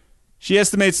 She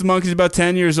estimates the monkey's about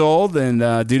 10 years old,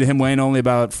 and due to him weighing only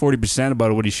about 40%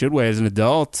 about what he should weigh as an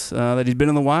adult, that he's been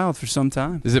in the wild for some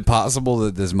time. Is it possible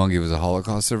that this monkey was a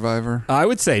Holocaust survivor? I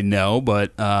would say no,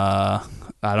 but I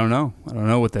don't know. I don't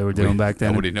know what they were doing back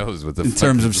then. Nobody knows what the in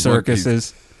terms of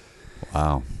circuses.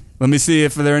 Wow. Let me see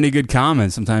if there are any good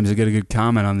comments. Sometimes I get a good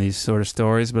comment on these sort of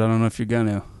stories, but I don't know if you're going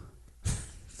to.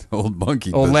 Old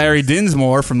monkey. Old Larry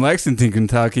Dinsmore from Lexington,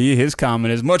 Kentucky. His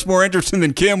comment is much more interesting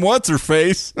than Kim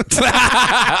What's-Her-Face. You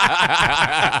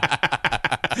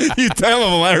tell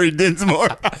him, Larry Dinsmore.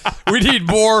 We need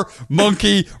more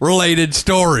monkey-related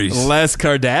stories. Less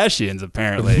Kardashians,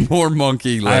 apparently. More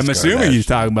monkey, less I'm assuming he's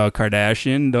talking about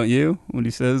Kardashian, don't you? When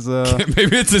he says...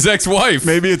 maybe it's his ex-wife.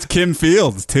 Maybe it's Kim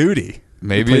Fields, Tootie.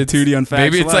 Maybe it's Tootie on Facts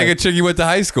Maybe it's Live. like a chick you went to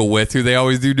high school with who they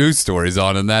always do news stories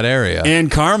on in that area.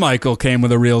 And Carmichael came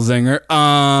with a real zinger.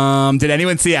 Did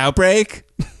anyone see Outbreak?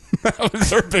 That was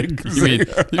her big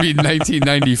zinger. You mean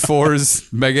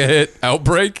 1994's mega hit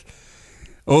Outbreak?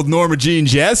 Old Norma Jean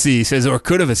Jesse says, or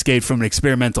could have escaped from an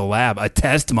experimental lab. A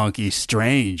test monkey,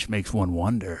 strange, makes one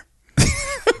wonder.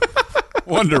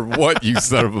 Wonder what, you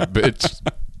son of a bitch.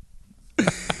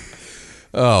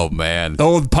 Oh, man.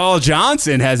 Old Paul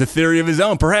Johnson has a theory of his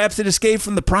own. Perhaps it escaped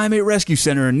from the Primate Rescue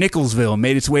Center in Nicholsville and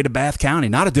made its way to Bath County.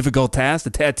 Not a difficult task. The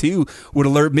tattoo would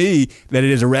alert me that it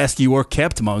is a rescue or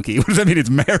kept monkey. What does that mean? It's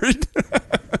married?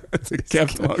 It's a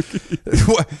kept monkey.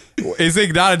 Is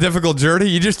it not a difficult journey?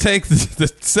 You just take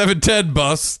the 710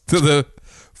 bus to the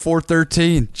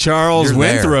 413. Charles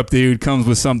Winthrop, dude, comes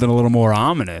with something a little more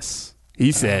ominous.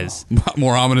 He says...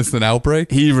 More ominous than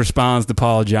Outbreak? He responds to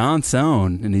Paul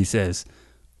Johnson, and he says...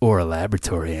 or a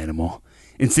laboratory animal.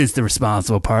 And since the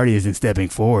responsible party isn't stepping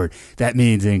forward, that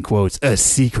means, in quotes, a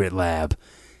secret lab.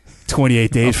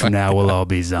 28 days from now, we'll all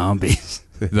be zombies.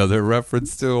 Another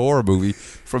reference to a horror movie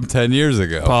from 10 years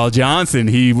ago. Paul Johnson,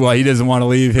 he doesn't want to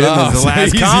leave him as the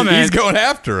last comment. He's going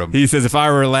after him. He says, if I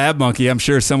were a lab monkey, I'm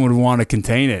sure someone would want to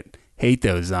contain it. Hate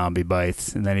those zombie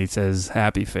bites. And then he says,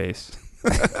 happy face.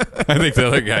 I think the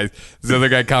other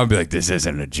guy comment be like, this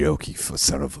isn't a joke, you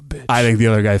son of a bitch. I think the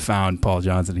other guy found Paul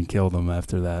Johnson and killed him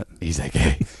after that. He's like,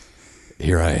 hey,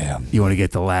 here I am. You want to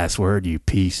get the last word, you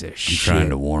piece of shit. I'm trying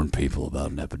to warn people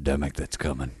about an epidemic that's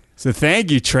coming. So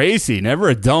thank you, Tracy. Never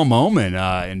a dull moment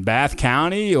in Bath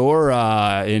County or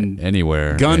in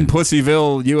anywhere.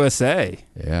 Pussyville, USA.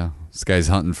 Yeah. This guy's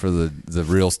hunting for the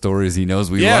real stories he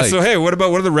knows we like. Yeah, so hey, what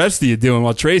are the rest of you doing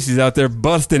while Tracy's out there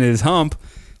busting his hump?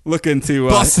 Looking to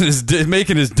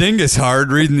making his dingus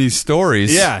hard reading these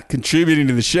stories. Yeah, contributing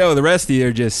to the show. The rest of you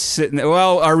are just sitting there.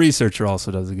 Well, our researcher also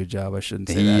does a good job. I shouldn't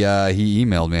say that. He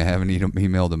emailed me. I haven't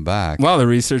emailed him back. Well, the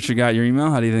researcher got your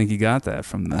email. How do you think he got that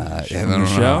from the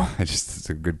show? It's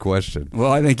a good question.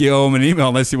 Well, I think you owe him an email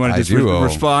unless you want to just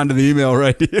respond to the email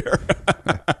right here.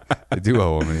 I do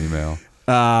owe him an email.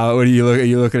 What are you looking? Are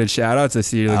you looking at shout-outs? I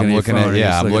see you're looking at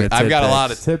your phone. I've got a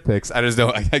lot of tip picks. I just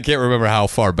don't. I can't remember how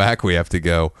far back we have to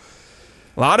go.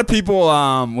 A lot of people,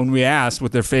 when we asked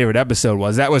what their favorite episode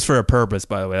was, that was for a purpose,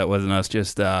 by the way. That wasn't us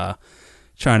just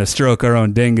trying to stroke our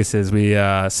own dinguses.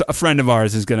 A friend of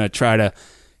ours is going to try to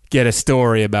get a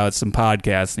story about some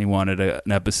podcasts, and he wanted an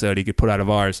episode he could put out of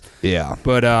ours. Yeah.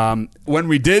 But when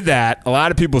we did that, a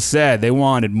lot of people said they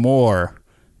wanted more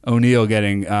O'Neill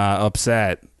getting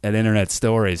upset at internet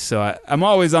stories. So I'm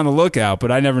always on the lookout,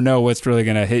 but I never know what's really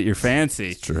going to hit your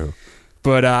fancy. It's true.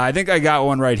 But I think I got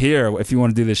one right here if you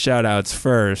want to do the shout-outs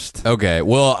first. Okay.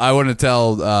 Well, I want to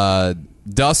tell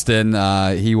Dustin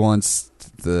he wants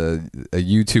a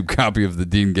YouTube copy of the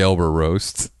Dean Gelber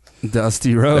roast.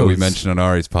 Dusty Rhodes. That we mentioned on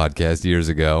Ari's podcast years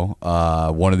ago.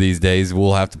 One of these days,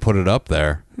 we'll have to put it up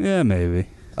there. Yeah, maybe.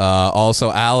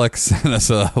 Also, Alex sent us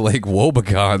a Lake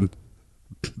Wobegon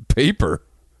paper,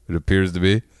 it appears to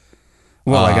be.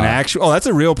 Well, like an actual... Oh, that's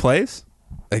a real place?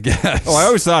 I guess. Oh, I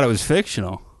always thought it was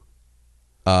fictional.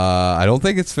 I don't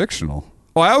think it's fictional.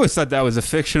 Oh, I always thought that was a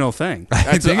fictional thing.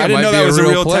 I think I didn't know that was a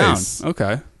real place. town.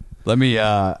 Okay. Let me,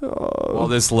 while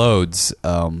this loads,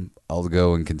 I'll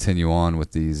go and continue on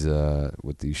with these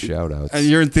shout-outs.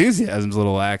 Your enthusiasm's a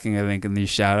little lacking, I think, in these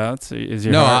shout-outs. Is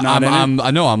your No, heart not in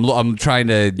it? I'm trying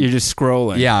to... You're just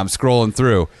scrolling. Yeah, I'm scrolling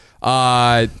through.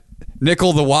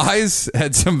 Nickel the Wise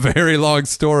had some very long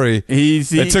story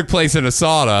that took place in a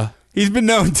sauna. He's been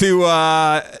known to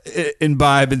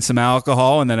imbibe in some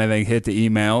alcohol and then I think hit the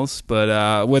emails.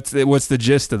 But what's the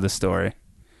gist of the story?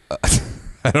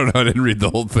 I don't know. I didn't read the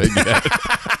whole thing yet.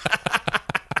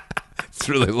 It's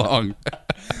really long.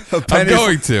 I'm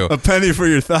going to. A penny for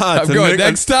your thoughts. I'm going.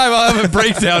 Next time I'll have a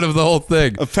breakdown of the whole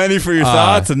thing. A penny for your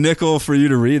thoughts, a nickel for you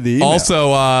to read the email.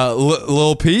 Also,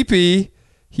 Lil Peepee,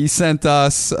 he sent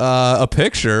us a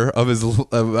picture of his,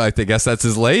 I guess that's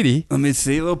his lady. Let me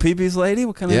see, Lil Peepee's lady.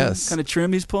 What kind of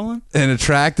trim he's pulling? An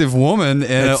attractive woman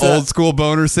in an old school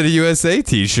Boner City USA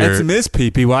t-shirt. That's Miss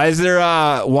Peepee. Why is there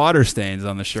water stains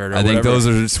on the shirt? I think those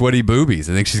are sweaty boobies.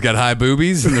 I think she's got high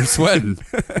boobies and they're sweating.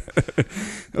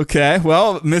 Okay,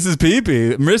 well, Mrs.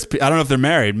 Peepee, I don't know if they're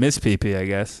married. Miss Peepee, I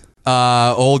guess.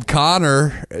 Old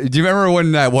Connor. Do you remember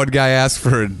when that one guy asked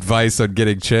for advice on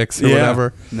getting chicks or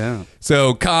whatever? No.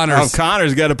 So Connor's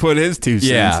got to put his 2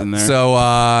 cents in there.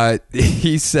 So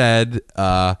he said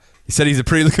he's a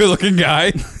pretty good looking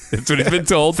guy. That's what he's been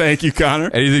told. Thank you, Connor.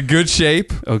 And he's in good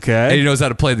shape. Okay. And he knows how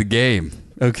to play the game.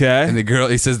 Okay. And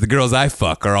he says the girls I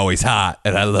fuck are always hot,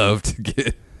 and I love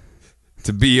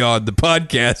to be on the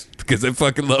podcast because I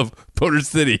fucking love Boner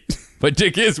City. My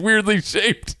dick is weirdly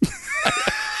shaped.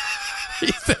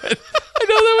 He said, I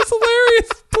know that was hilarious,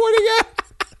 pointing at.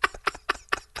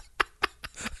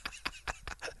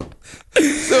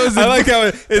 I like how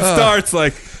it starts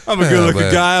like, I'm a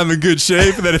good-looking guy, I'm in good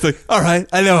shape, and then it's like, all right,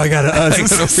 I know I got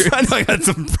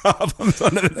some problems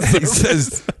under the surface. He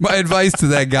says, my advice to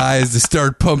that guy is to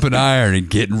start pumping iron and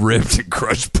getting ripped and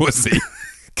crushed pussy.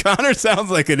 Connor sounds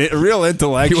like a real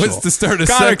intellectual. He wants to start a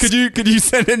Connor, could you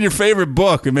send in your favorite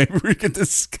book and maybe we can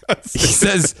discuss it? He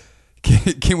says,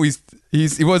 can we...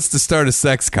 He wants to start a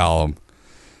sex column.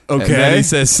 Okay. And then he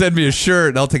says, send me a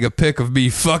shirt and I'll take a pic of me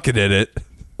fucking in it.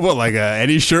 What, like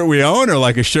any shirt we own or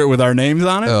like a shirt with our names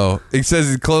on it? Oh, he says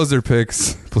he closer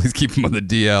pics. Please keep them on the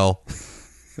DL.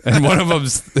 And one of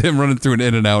them's him running through an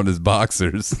In-N-Out in his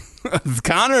boxers.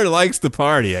 Connor likes to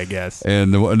party, I guess.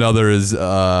 And another is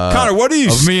Connor, what are you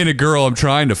of me and a girl I'm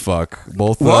trying to fuck.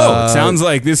 Both. Whoa, sounds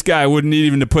like this guy wouldn't need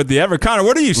even to put the effort. Connor,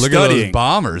 what are you look studying? At those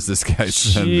bombers this guy's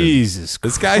sending. Jesus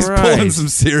This guy's Christ. pulling some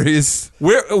serious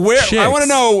Where chicks. I want to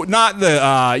know, not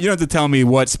the you don't have to tell me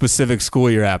what specific school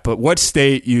you're at, but what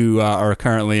state you are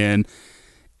currently in.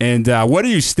 And what are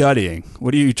you studying?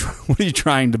 What are you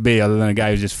trying to be other than a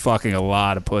guy who's just fucking a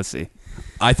lot of pussy?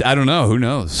 I don't know. Who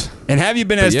knows? And have you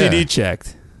been STD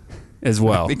checked as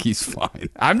well? I think he's fine.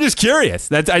 I'm just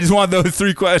curious. I just want those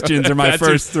 3 questions are my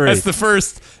first 3. That's the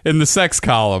first in the sex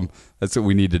column. That's what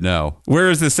we need to know. Where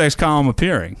is the sex column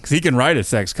appearing? Because he can write a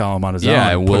sex column on his own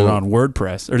and put it on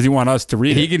WordPress. Or does he want us to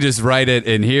read it? He can just write it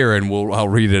in here and I'll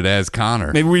read it as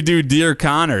Connor. Maybe we do Dear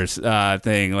Connor's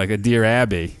thing, like a Dear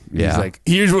Abby. Yeah. He's like,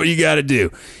 here's what you got to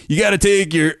do. You got to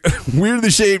take your weirdly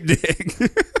shaped dick.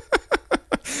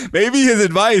 Maybe his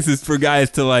advice is for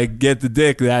guys to like get the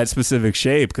dick that specific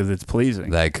shape because it's pleasing.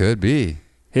 That could be.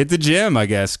 Hit the gym, I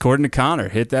guess. According to Connor,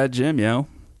 hit that gym, yo.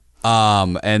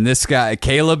 And this guy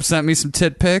Caleb sent me some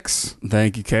tit pics.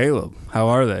 Thank you, Caleb. How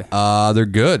are they? They're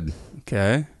good.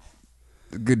 Okay.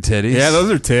 Good titties. Yeah, those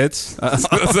are tits.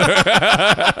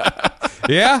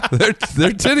 Yeah, they're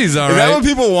titties, all right. Is that what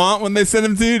people want when they send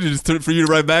them to you? Just for you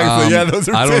to write back and say, yeah, those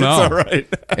are I tits, don't know. all right.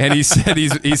 And he said,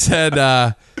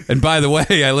 and by the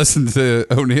way, I listened to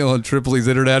O'Neill and Tripoli's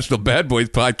International Bad Boys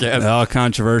podcast. Oh,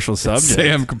 controversial subject.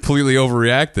 Sam completely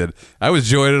overreacted. I was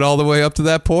enjoying it all the way up to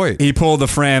that point. He pulled the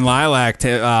Fran Lilac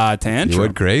tantrum. He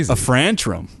went crazy. A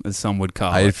frantrum, as some would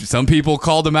call it. Some people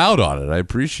called him out on it. I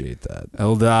appreciate that.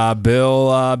 Old Bill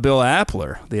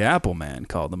Appler, the Apple Man,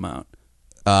 called him out.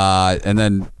 And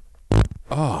then,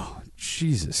 oh,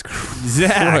 Jesus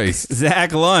Christ.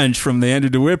 Zach Lunch from the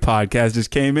Andrew DeWitt podcast just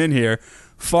came in here,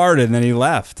 farted, and then he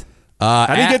left. How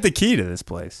did he get the key to this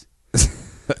place?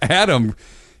 Adam,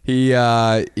 he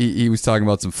was talking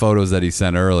about some photos that he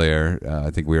sent earlier. I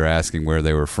think we were asking where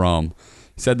they were from.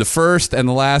 He said the first and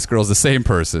the last girl's the same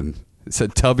person. It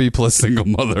said tubby plus single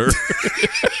mother.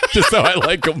 Just how I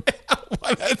like them.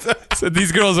 Said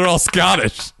these girls are all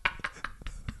Scottish.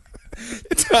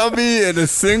 Tubby and a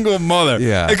single mother.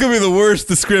 Yeah. That could be the worst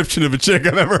description of a chick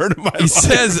I've ever heard in my life. He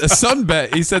says a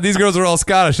sunbed. He said these girls are all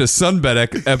Scottish. A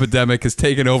sunbed epidemic has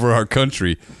taken over our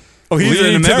country. Oh, he's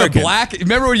an American. To the black.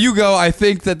 Remember when you go, I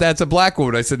think that's a black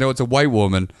woman. I said, no, it's a white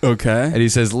woman. Okay. And he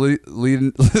says,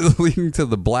 leading to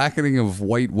the blackening of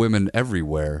white women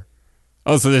everywhere.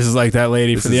 Oh, so this is like that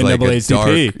lady for the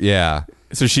NAACP. Yeah.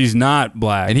 So she's not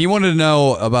black. And he wanted to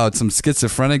know about some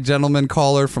schizophrenic gentleman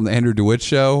caller from the Andrew DeWitt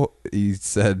show. He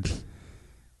said,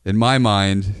 in my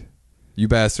mind, you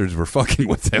bastards were fucking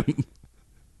with him.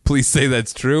 Please say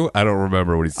that's true. I don't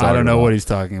remember what he's talking about. I don't know what he's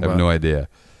talking about. I have no idea.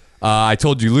 I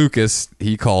told you Lucas,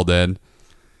 he called in.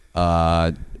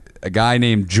 A guy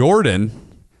named Jordan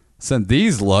sent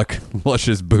these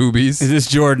luscious boobies. Is this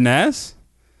Jordan S?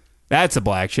 That's a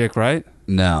black chick, right?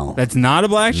 No. That's not a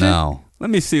black chick? No. Let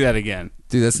me see that again.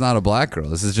 Dude, that's not a black girl.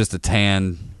 This is just a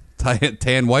tan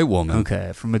white woman.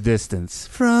 Okay, from a distance.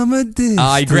 From a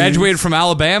distance. He graduated from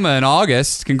Alabama in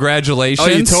August. Congratulations.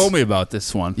 Oh, you told me about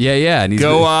this one. Yeah. And he's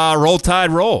Roll Tide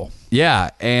Roll. Yeah,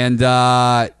 and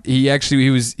he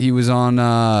was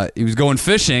going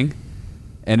fishing,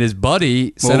 and his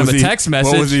buddy sent him a text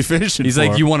message. What was he fishing He's for?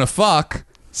 like, "You want to fuck?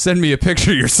 Send me a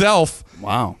picture of yourself."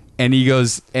 Wow. And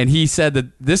he said that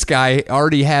this guy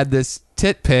already had this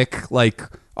tit pic like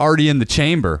already in the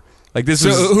chamber. Like this. So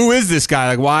who is this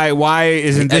guy? Like why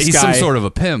isn't this he's guy some sort of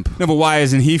a pimp? No, but why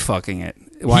isn't he fucking it?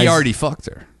 He already fucked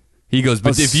her. He goes,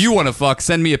 but if you want to fuck,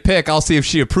 send me a pic. I'll see if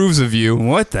she approves of you.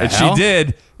 What the hell? And she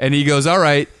did. And he goes, all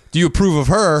right, do you approve of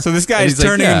her? So this guy is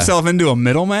turning himself into a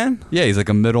middleman? Yeah, he's like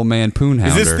a middleman poonhounder.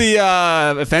 Is this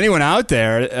the, if anyone out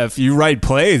there, if you write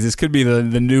plays, this could be the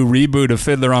new reboot of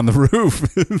Fiddler on the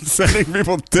Roof. Sending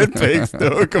people tit pics to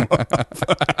hook them up.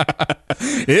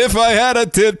 If I had a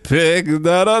tit pic.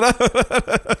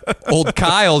 Old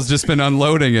Kyle's just been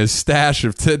unloading his stash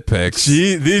of tit pics.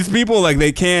 Gee, these people, like,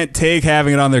 they can't take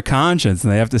having it on their conscience,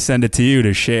 and they have to send it to you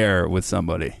to share with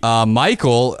somebody.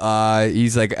 Michael,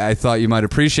 he's like, I thought you might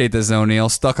appreciate this, O'Neill.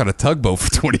 Stuck on a tugboat for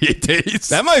 28 days.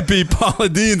 That might be Paula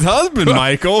Dean's husband,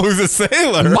 Michael, who's a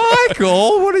sailor.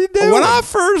 Michael, what are you doing?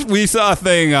 When we saw a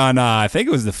thing on, I think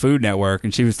it was the Food Network,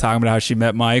 and she was talking about how she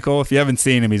met Michael. If you haven't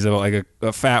seen him, he's like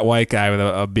a fat white guy with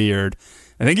a beard.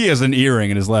 I think he has an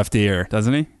earring in his left ear,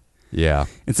 doesn't he? Yeah.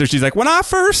 And so she's like, when I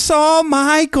first saw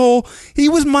Michael, he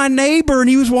was my neighbor and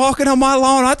he was walking on my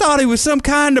lawn. I thought he was some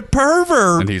kind of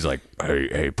pervert. And he's like,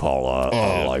 hey, Paula,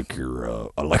 I like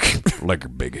your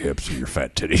big hips and your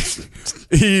fat titties.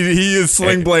 he is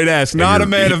Sling Blade-esque, not a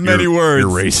man of many words.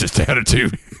 Your racist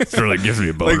attitude. It really gives me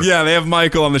a boner. Like, yeah, they have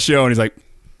Michael on the show and he's like,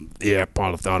 yeah,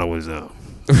 Paula thought I was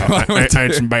I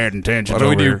had some bad intentions. Why don't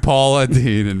we do here. Paula,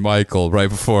 Dean, and Michael right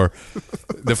before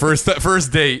the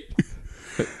first date?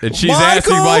 And she's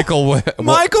asking Michael,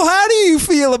 Michael, how do you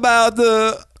feel about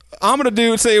the? I'm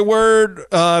gonna say a word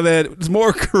that is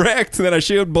more correct than I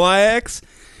should. Blacks.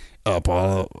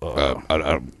 Paula.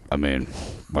 I mean,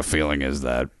 my feeling is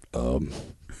that.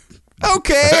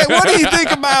 Okay, what do you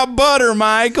think about butter,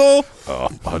 Michael?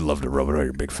 I'd love to rub it on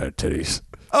your big fat titties.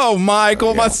 Oh,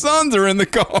 Michael, my sons are in the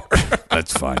car.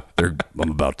 That's fine. I'm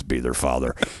about to be their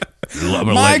father.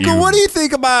 Michael, what do you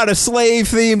think about a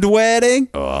slave-themed wedding?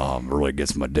 Really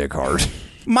gets my dick hard.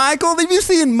 Michael, have you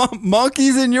seen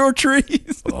monkeys in your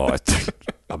trees?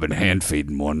 I've been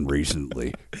hand-feeding one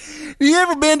recently. You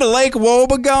ever been to Lake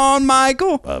Wobegon,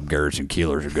 Michael? Garrison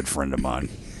Keeler's a good friend of mine.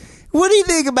 What do you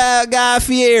think about Guy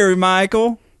Fieri,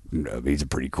 Michael? He's a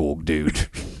pretty cool dude.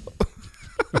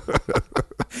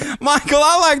 Michael,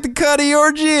 I like the cut of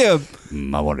your jib.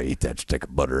 I want to eat that stick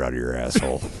of butter out of your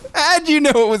asshole. How'd you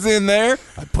know it was in there?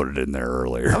 I put it in there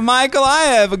earlier. Michael, I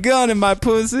have a gun in my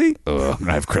pussy. I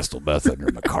have crystal meth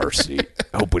under my car seat.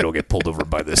 I hope we don't get pulled over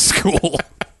by this school.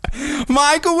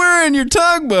 Michael, we're in your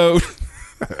tugboat.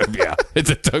 Yeah, it's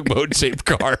a tugboat-shaped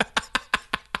car.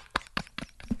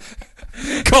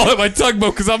 Call it my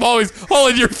tugboat because I'm always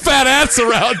hauling your fat ass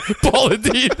around, Paula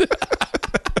Dean.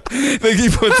 I think he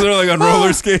puts her like on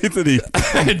roller skates and he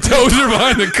tows her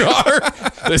behind the car.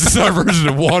 This is our version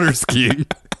of water skiing.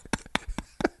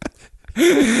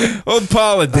 Old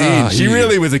Paula Dean, she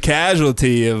really was a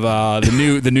casualty of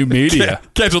the new media.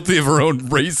 Casualty of her own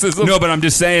racism. No, but I'm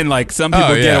just saying, like, some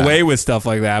people get away with stuff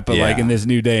like that, but like in this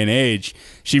new day and age,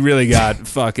 she really got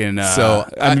fucking.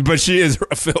 But she is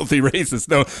a filthy racist.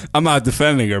 No, I'm not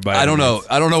defending her. By I don't know.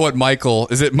 I don't know what Michael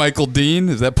is. It Michael Dean?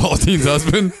 Is that Paula Dean's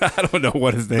husband? I don't know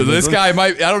what his name is. This guy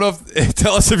might. I don't know.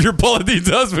 Tell us if you're Paula Dean's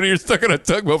husband. You're stuck on a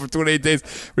tugboat for 28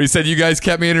 days. But he said you guys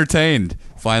kept me entertained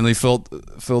finally filled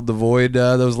the void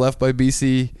that was left by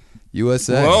BC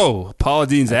USA. Whoa, Paula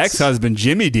Dean's ex-husband,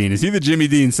 Jimmy Dean. Is he the Jimmy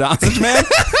Dean sausage man?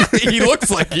 He looks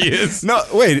like he is. No,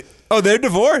 wait. Oh, they're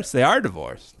divorced. They are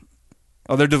divorced.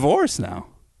 Oh, they're divorced now.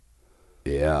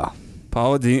 Yeah.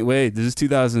 Paula Dean. Wait, this is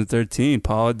 2013.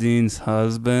 Paula Dean's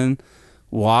husband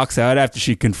walks out after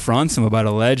she confronts him about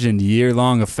alleged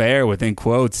year-long affair with, in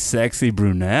quotes, sexy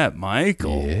brunette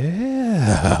Michael.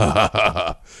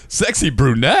 Yeah. Sexy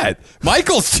brunette.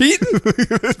 Michael's cheating? Look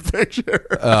at this picture.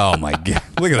 Oh, my God.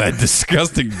 Look at that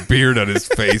disgusting beard on his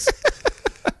face.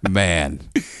 Man.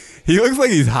 He looks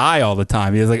like he's high all the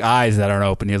time. He has like eyes that aren't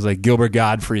open. He has like Gilbert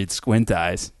Gottfried squint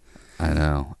eyes. I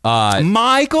know.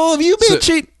 Michael, have you been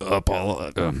cheating?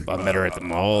 Paula, I met her at the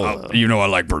mall. You know I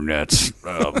like brunettes.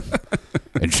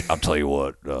 And I'll tell you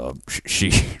what,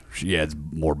 she adds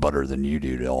more butter than you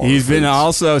do to all. He's been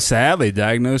also sadly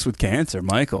diagnosed with cancer.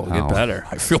 Michael, get better.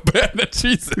 I feel bad.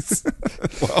 Jesus.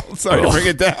 Well, sorry to bring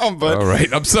it down, but all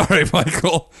right. I'm sorry,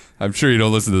 Michael. I'm sure you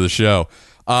don't listen to the show.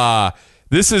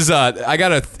 This is I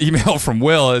got an email from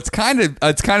Will. It's kind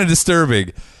of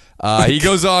disturbing. He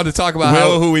goes on to talk about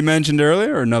Will, who we mentioned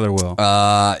earlier, or another Will?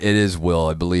 It is Will,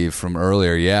 I believe, from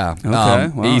earlier. Yeah. Okay.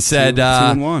 Wow, he said, 2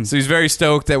 and 1. So he's very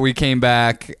stoked that we came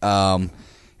back. And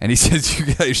he says,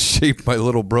 "You guys shaped my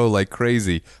little bro like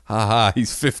crazy." Ha.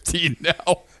 He's 15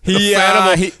 now.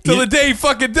 Till the day he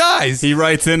fucking dies. He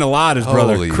writes in a lot. His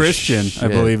brother Christian, shit. I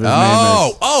believe his name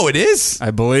is. Oh, it is. I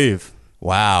believe.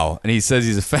 Wow. And he says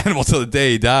he's a Fanimal till the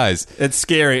day he dies. It's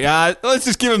scary. Let's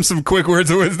just give him some quick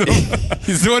words of wisdom.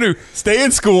 He's the one who... Stay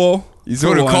in school. He's the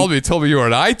one who called me and told me you were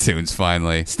on iTunes,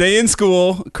 finally. Stay in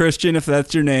school, Christian, if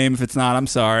that's your name. If it's not, I'm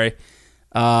sorry.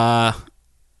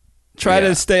 Try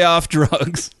to stay off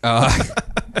drugs.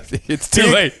 It's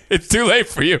too late. It's too late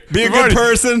for you. Be a good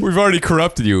person. We've already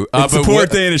corrupted you. Support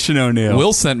Danish and O'Neill.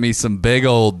 Will sent me some big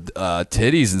old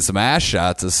titties and some ass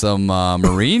shots of some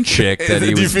Marine chick that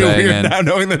he was banging. Do you feel weird now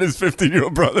knowing that his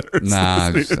 15-year-old brother is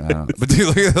Nah, but dude,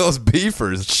 look at those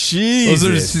beefers.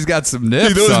 Jesus. She's got some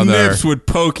nips those on there. Nips would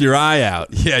poke your eye out.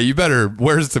 Yeah, you better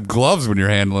wear some gloves when you're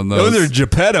handling those. Those are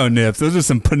Geppetto nips. Those are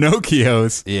some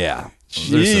Pinocchios. Yeah.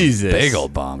 Jesus. Big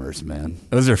old bombers, man.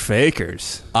 Those are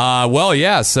fakers. Well,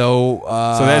 yeah, so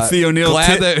that's the O'Neill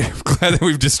glad that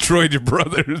we've destroyed your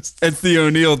brothers. It's the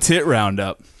O'Neill tit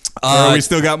roundup. Or we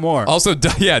still got more. Also,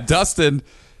 Dustin.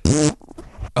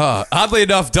 Oddly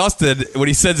enough, Dustin, when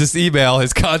he sends this email,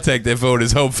 his contact info and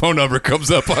his home phone number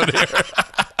comes up on here.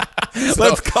 So,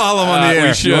 let's call him on the air.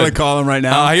 We should. You want to call him right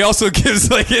now? He also gives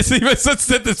he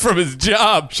sent this from his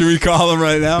job. Should we call him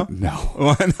right now? No.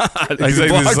 Why not? I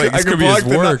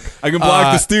can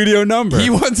block the studio number. He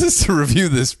wants us to review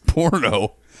this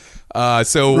porno.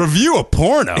 So review a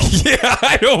porno? Yeah,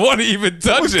 I don't want to even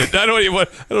touch it. I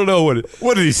don't know what.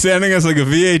 What is he sending us, like a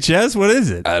VHS? What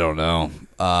is it? I don't know.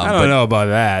 I don't know about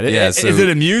that. Yeah, is it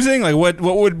amusing? Like what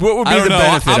would be the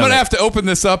benefit? I'm gonna have to open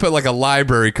this up at like a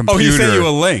library computer. Oh, he sent you a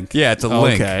link. Yeah, it's a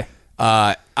link. Okay.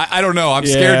 I don't know. I'm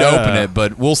scared to open it,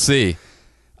 but we'll see.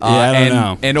 I don't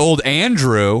know. And old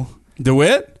Andrew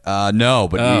DeWitt? No,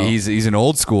 but he's an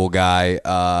old school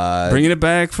guy. Bringing it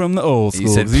back from the old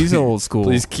school. He's old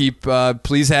school.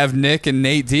 Please have Nick and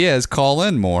Nate Diaz call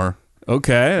in more.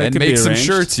 Okay, and make some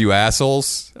shirts, you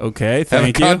assholes. Okay,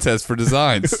 thank you. Have a contest for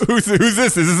designs. Who's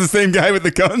this? Is this the same guy with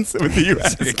the guns with the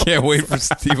U.S.? I can't wait for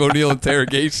Steve O'Neill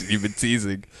interrogation. You've been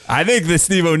teasing. I think the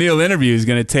Steve O'Neill interview is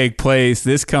going to take place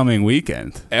this coming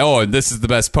weekend. Oh, and this is the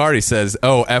best part. He says,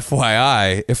 "Oh,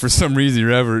 FYI, if for some reason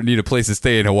you ever need a place to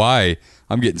stay in Hawaii,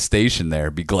 I'm getting stationed there.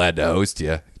 Be glad to host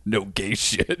you. No gay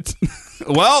shit."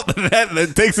 Well,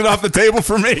 that takes it off the table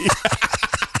for me.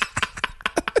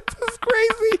 That's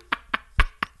crazy.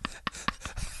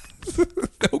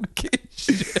 No gay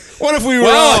shit. What if we were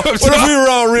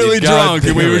all really drunk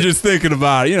and we were just thinking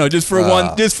about it? Just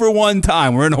for one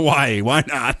time. We're in Hawaii. Why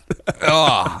not?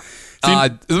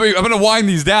 I'm going to wind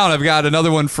these down. I've got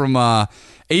another one from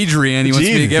Adrian. He wants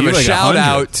me to give a shout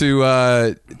out to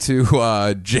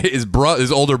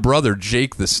his older brother,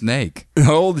 Jake the Snake.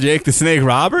 Old Jake the Snake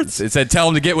Roberts? It said, tell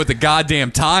him to get with the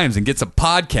goddamn times and get some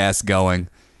podcasts going.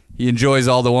 He enjoys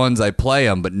all the ones I play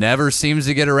him, but never seems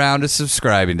to get around to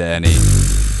subscribing to any.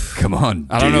 Come on,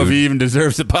 I don't know if he even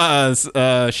deserves a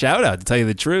shout out, to tell you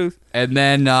the truth. And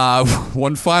then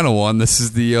one final one. This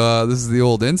is the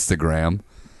old Instagram.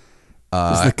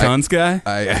 Is the cunts guy?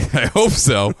 I hope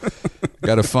so.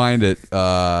 Got to find it.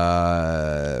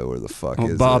 Where the fuck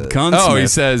is Bob it? Cunts. Oh, he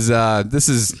says this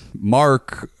is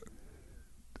Mark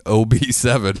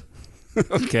OB7.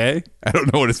 Okay. I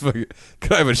don't know what it's fucking.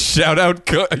 Can I have a shout out,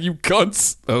 you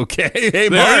cunts? Okay. Hey,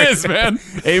 There Mark. it is, man.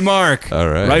 Hey, Mark. All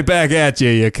right. Right back at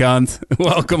you cunt.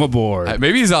 Welcome aboard.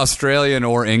 Maybe he's Australian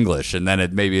or English, and then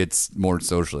maybe it's more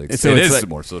socially. So it's is like,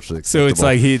 more socially. So it's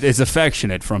acceptable. like it's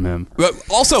affectionate from him. But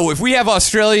also, if we have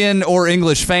Australian or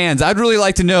English fans, I'd really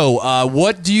like to know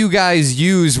what do you guys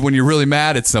use when you're really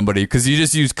mad at somebody? Because you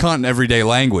just use cunt in everyday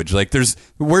language. Like,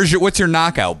 what's your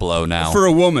knockout blow now? For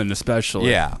a woman,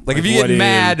 especially. Yeah. Like if you get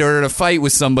mad or in a fight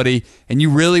with somebody and you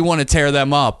really want to tear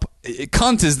them up,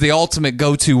 cunt is the ultimate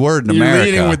go-to word in America. You're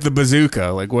leading with the bazooka.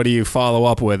 Like, what do you follow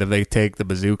up with if they take the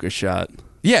bazooka shot?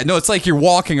 Yeah, no, it's like you're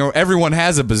walking, or everyone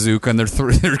has a bazooka, and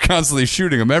they're constantly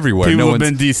shooting them everywhere. People have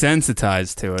been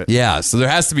desensitized to it. Yeah, so there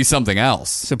has to be something else.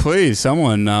 So please,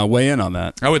 someone weigh in on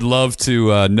that. I would love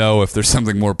to know if there's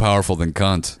something more powerful than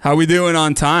cunt. How we doing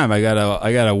on time? I got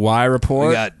a Y report.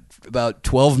 We got about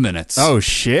 12 minutes. Oh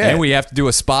shit! And we have to do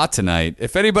a spot tonight.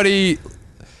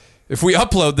 If we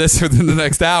upload this within the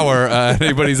next hour,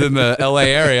 anybody's in the LA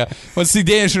area wants to see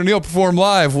Danish and O'Neill perform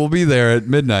live, we'll be there at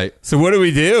midnight. So what do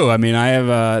we do? I mean, I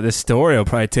have this story will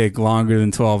probably take longer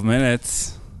than 12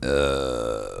 minutes.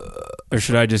 Or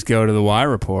should I just go to the Y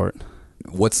report?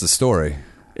 What's the story?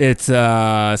 It's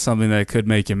something that could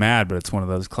make you mad, but it's one of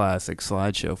those classic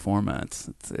slideshow formats.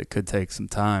 It could take some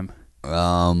time.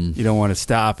 You don't want to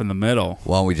stop in the middle.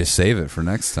 Why don't we just save it for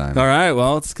next time? All right,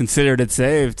 well, it's considered it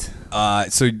saved.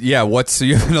 So you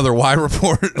have another Y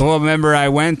report? Well, remember I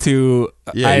went to...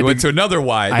 Yeah, you went to another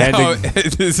Y.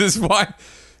 Is this Y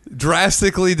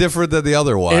drastically different than the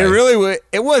other Y?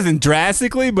 It wasn't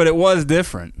drastically, but it was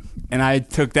different. And I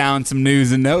took down some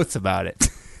news and notes about it.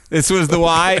 This was the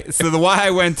Y. So the Y I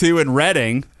went to in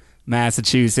Reading,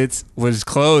 Massachusetts, was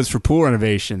closed for pool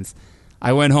renovations.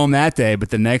 I went home that day,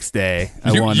 but the next day I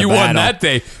won the battle. You won that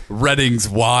day, Reading's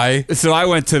Y. So I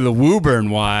went to the Woburn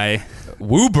Y.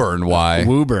 Woburn Y?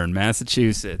 Woburn,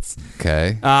 Massachusetts.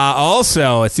 Okay.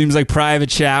 Also, it seems like private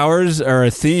showers are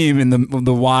a theme in the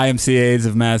YMCAs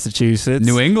of Massachusetts.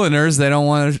 New Englanders, they don't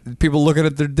want people looking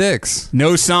at their dicks.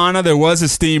 No sauna. There was a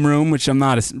steam room, which I'm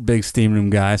not a big steam room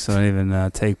guy, so I didn't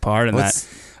even take part in that.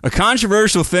 A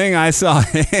controversial thing I saw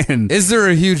in... Is there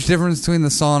a huge difference between the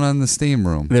sauna and the steam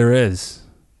room? There is.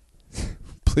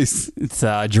 Please. It's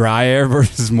dry air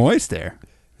versus moist air.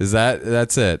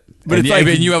 That's it? But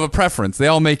and you have a preference. They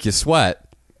all make you sweat.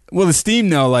 Well, the steam,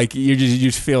 though, like you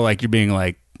just feel like you're being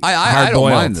like I don't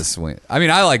mind the swing. I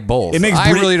mean, I like both.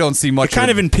 I really don't see much. It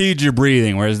kind of impedes your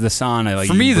breathing, whereas the sauna, like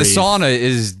for me, the sauna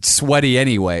is sweaty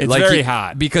anyway. It's very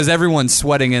hot because everyone's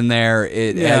sweating in there.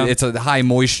 It's a high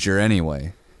moisture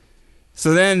anyway.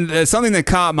 So then, something that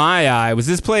caught my eye was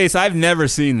this place. I've never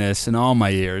seen this in all my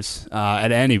years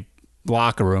at any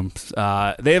locker rooms.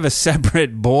 They have a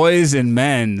separate boys and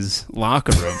men's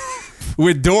locker room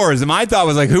with doors. And my thought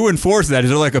was like, who enforces that?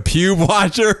 Is there like a pube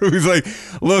watcher who's like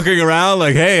looking around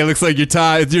like, hey, it looks like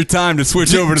it's your time to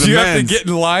switch over to the men's? Do you have to get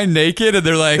in line naked and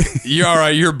they're like, you're all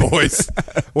right, you're boys.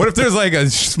 What if there's like a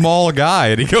small guy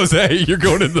and he goes, hey, you're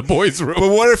going in the boys' room? But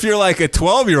what if you're like a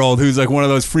 12-year-old who's like one of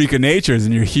those freak of natures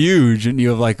and you're huge and you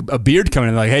have like a beard coming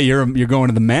in like, hey, you're going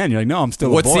to the men. You're like, no, I'm still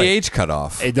a boy. What's the age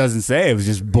cutoff? It doesn't say. It was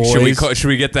just boys. Should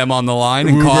we get them on the line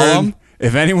and call them?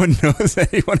 If anyone knows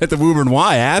anyone at the Woburn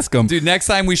Y, ask them. Dude, next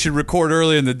time we should record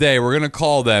early in the day. We're going to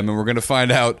call them and we're going to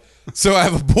find out. So I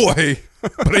have a boy,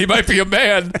 but he might be a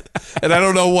man, and I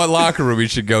don't know what locker room he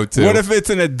should go to. What if it's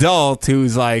an adult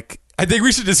who's like... I think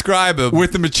we should describe him.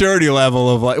 With the maturity level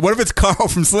of like... What if it's Carl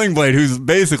from Sling Blade who's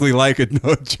basically like a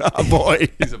no-job boy?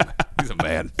 He's a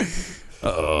man.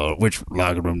 Which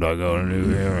locker room do I go to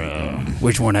here?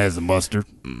 Which one has the mustard?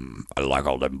 I like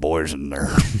all them boys in there.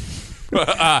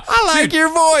 I like your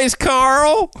voice,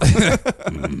 Carl.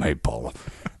 Hey, Paula.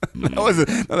 That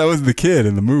was the kid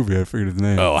in the movie. I forget his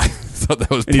name. Oh, I thought that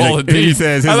was Paula Dean. He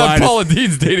says I thought Paula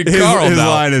Dean's dating Carl. His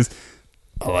line is,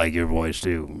 I like your voice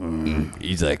too.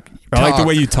 He's like, I like the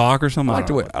way you talk or something. I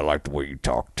like the way you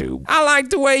talk too. I like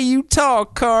the way you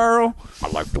talk, Carl. I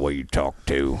like the way you talk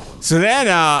too. So then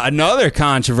another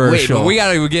controversial. Wait, but we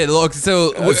gotta get look.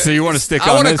 So you want to stick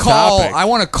on this topic? I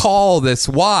want to call this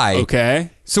Y. Okay.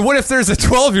 So what if there's a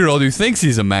 12-year-old who thinks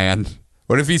he's a man?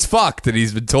 What if he's fucked and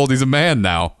he's been told he's a man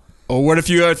now? Or what if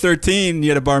you are 13, you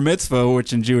had a bar mitzvah,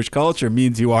 which in Jewish culture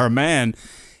means you are a man,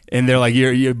 and they're like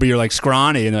you're like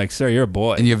scrawny, and they're like, sir, you're a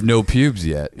boy, and you have no pubes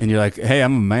yet, and you're like, hey,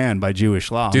 I'm a man by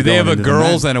Jewish law. Do they have a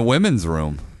girls' and a women's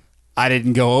room? I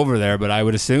didn't go over there, but I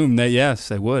would assume that yes,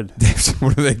 they would.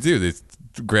 What do? They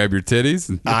grab your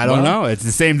titties? I don't know. It's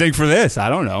the same thing for this. I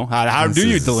don't know. How do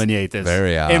you delineate this?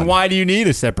 Very odd. And why do you need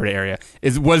a separate area?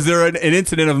 Was there an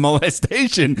incident of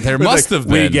molestation? There must have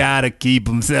been. We got to keep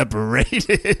them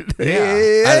separated.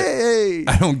 Yeah.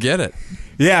 I don't get it.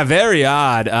 Yeah, very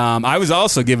odd. I was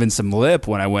also given some lip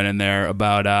when I went in there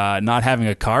about not having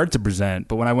a card to present.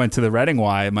 But when I went to the Reading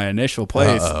Y, my initial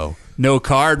place, no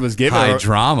card was given. High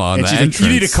drama on and the she's entrance. like,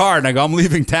 you need a card. And I go, I'm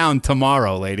leaving town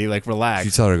tomorrow, lady. Like, relax.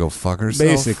 You tell her to go fuck herself?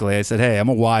 Basically, I said, hey, I'm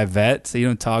a Y vet, so you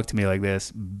don't talk to me like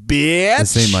this. Bitch.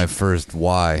 This ain't my first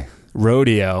Y.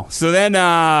 Rodeo. So then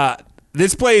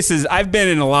this place is, I've been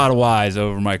in a lot of Ys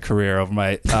over my career, over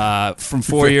my from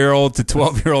 4-year-old to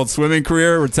 12-year-old swimming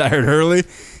career, retired early.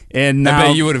 And now, I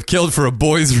bet you would have killed for a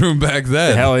boys' room back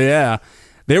then. Hell yeah.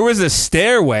 There was a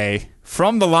stairway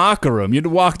from the locker room. You had to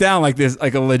walk down like this,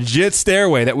 like a legit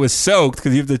stairway that was soaked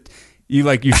because you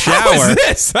shower.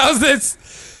 How's this?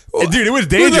 Dude, it was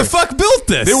dangerous. Who the fuck built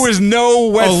this? There was no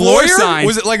wet floor lawyer sign.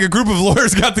 Was it like a group of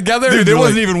lawyers got together? Dude, there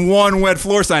wasn't even one wet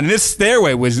floor sign. And this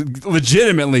stairway was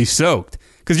legitimately soaked.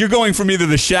 Because you're going from either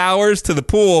the showers to the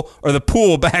pool or the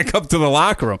pool back up to the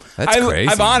locker room. That's crazy.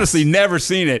 I've honestly never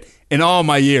seen it in all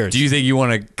my years. Do you think you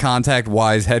want to contact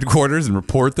Y's headquarters and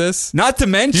report this? Not to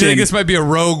mention... Do you think this might be a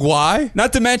rogue Y?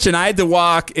 Not to mention, I had to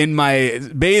walk in my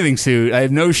bathing suit. I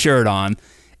have no shirt on.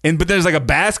 But there's like a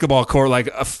basketball court like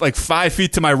 5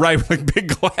 feet to my right with like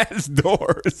big glass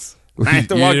doors. I had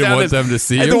to walk down want them to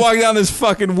see I had you? to walk down this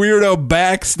fucking weirdo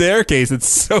back staircase. It's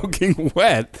soaking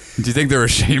wet. Do you think they're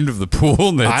ashamed of the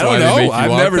pool? I don't know.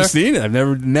 I've never seen it. I've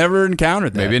never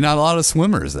encountered that. Maybe not a lot of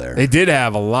swimmers there. They did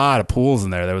have a lot of pools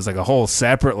in there. There was like a whole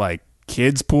separate like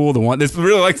kids pool. The one that's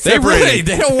really like separated.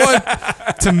 They don't want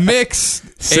to mix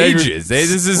ages.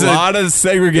 This is a lot of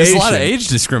segregation. There's a lot of age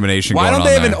discrimination. Why going don't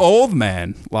they have there. an old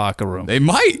man locker room? They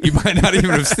might. You might not even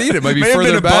have seen it. It might be May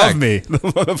further have been back. above me.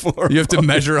 The floor You have to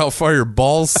measure how far your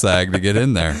balls sag to get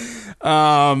in there.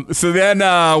 So then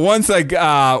once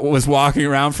I was walking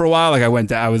around for a while, like I went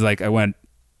down. I went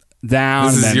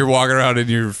down. You're walking around in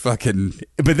your fucking.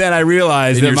 But then I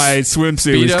realized that my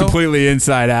swimsuit was completely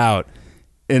inside out,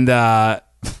 and does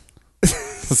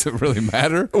it really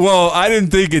matter? Well, I didn't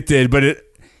think it did, but it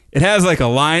has like a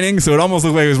lining, so it almost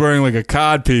looked like I was wearing like a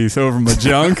cod piece over my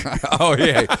junk. Oh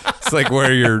yeah, it's like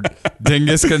where your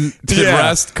dingus can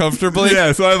rest comfortably.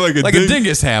 Yeah, so I have like a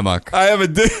dingus hammock. I have a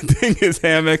dingus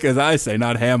hammock, as I say,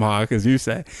 not ham hock, as you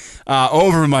say,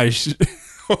 over my.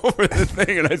 Over the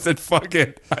thing, and I said, fuck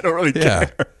it, I don't really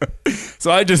care.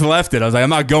 So I just left it. I was like, I'm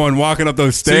not walking up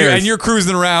those stairs. And you're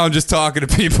cruising around just talking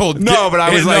to people. No, but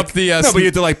I was like, but you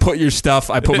have to like put your stuff.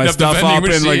 I put my stuff up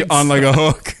and like on like a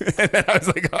hook, and then I was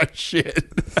like, oh shit.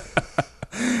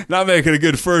 Not making a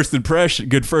good first impression.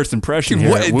 Dude,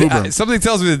 here at Woburn. Something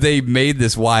tells me that they made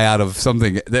this Y out of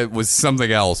something that was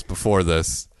something else before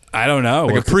this. I don't know.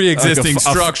 Like a pre-existing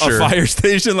structure. A fire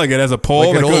station, like it has a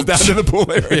pole that goes down to the pool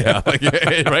area. Yeah, like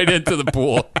right into the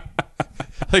pool.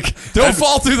 Like, don't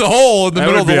fall through the hole in the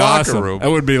middle of the locker room. That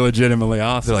would be legitimately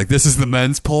awesome. They're like, this is the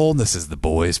men's pole, and this is the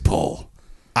boys' pole.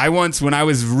 When I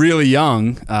was really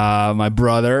young, my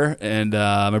brother and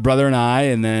I,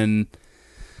 and then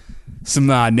some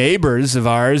neighbors of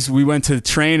ours, we went to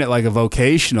train at like a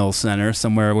vocational center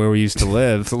somewhere where we used to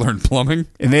live to learn plumbing.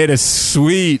 And they had a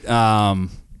sweet,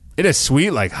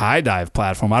 like high dive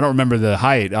platform. I don't remember the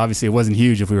height. Obviously, it wasn't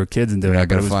huge if we were kids and doing it. You're not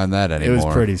going to find that anymore. It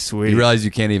was pretty sweet. You realize you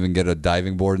can't even get a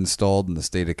diving board installed in the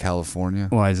state of California?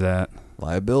 Why is that?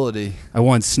 Liability. I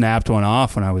once snapped one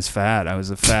off when I was fat. I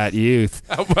was a fat youth.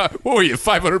 What were you,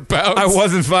 500 pounds? I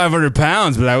wasn't 500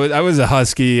 pounds, but I was a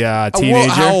husky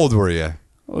teenager. How old were you?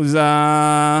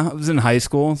 I was in high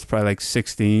school. It's probably like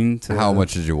 16. How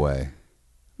much did you weigh? It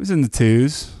was in the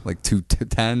twos. Like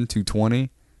 210, 220?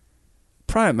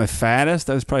 Probably at my fattest.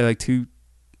 I was probably like I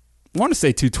want to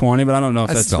say 220, but I don't know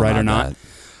if that's right or not.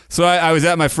 So I was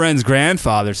at my friend's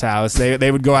grandfather's house.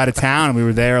 They would go out of town, and we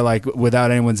were there like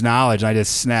without anyone's knowledge. And I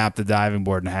just snapped the diving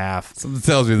board in half. Something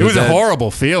tells me it was a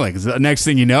horrible feeling. 'Cause the next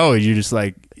thing you know, you're just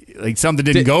like something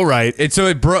didn't go right. So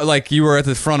it broke. Like you were at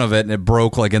the front of it, and it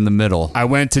broke like in the middle. I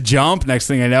went to jump. Next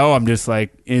thing I know, I'm just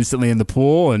like instantly in the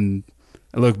pool, and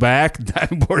I look back,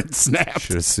 diving board had snapped.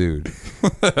 Should have sued.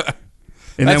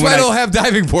 And that's why I don't have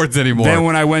diving boards anymore. Then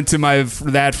when I went to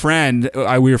that friend,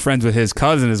 we were friends with his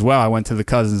cousin as well. I went to the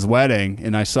cousin's wedding,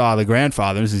 and I saw the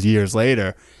grandfather. This is years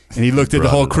later. And he looked at the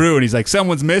whole crew, and he's like,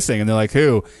 someone's missing. And they're like,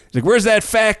 who? He's like, where's that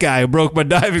fat guy who broke my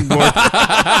diving board? And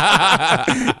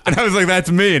I was like, that's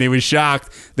me. And he was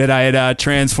shocked that I had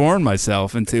transformed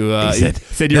myself into, he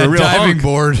said you're a real diving hunk.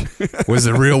 board was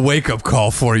a real wake-up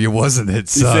call for you, wasn't it,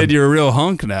 son? He said you're a real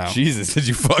hunk now. Jesus, did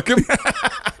you fuck him?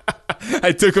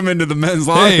 I took him into the men's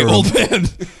locker room. Old man,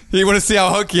 you want to see how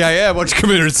hunky I am? Why don't you come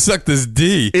in here and suck this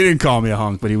D? He didn't call me a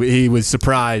hunk, but he was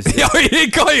surprised. He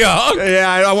didn't call you a hunk?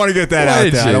 Yeah, I want to get that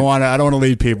out there. I don't want to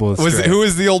lead people astray. Who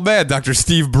was the old man? Dr.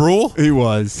 Steve Brule? He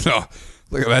was. No.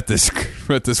 Look at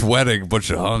this wedding, bunch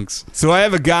of hunks. So I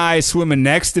have a guy swimming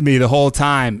next to me the whole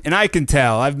time, and I can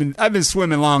tell. I've been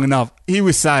swimming long enough. He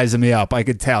was sizing me up. I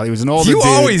could tell. He was an older dude. You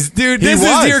always, dude. This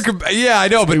is your. Yeah, I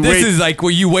know, but this is like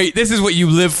what you wait. This is what you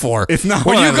live for. It's not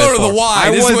when you go to the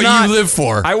Y. This is what you live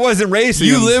for. I wasn't racing.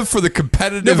 You live for the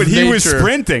competitive. No, but he was nature.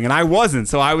 sprinting, and I wasn't.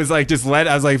 So I was like,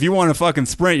 I was like, if you want to fucking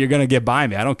sprint, you're gonna get by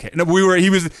me. I don't care. No, he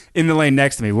was in the lane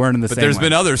next to me. We weren't in the same. But there's lane.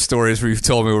 been other stories where you've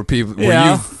told me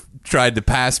where you've tried to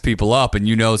pass people up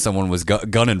and someone was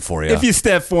gunning for you. If you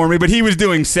step for me, but he was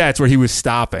doing sets where he was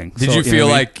stopping. Did you feel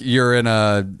like you're in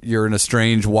a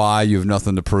strange Y, you have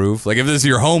nothing to prove? Like if this is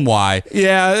your home Y.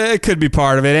 Yeah, it could be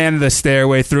part of it, and the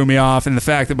stairway threw me off, and the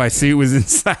fact that my seat was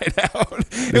inside out.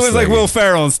 It was like Will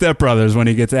Ferrell in Step Brothers when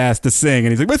he gets asked to sing,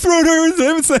 and he's like, my throat hurts, I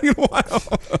haven't sang in a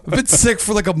while. I've been sick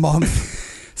for like a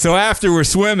month. So after we're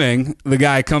swimming, the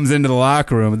guy comes into the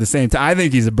locker room at the same time. I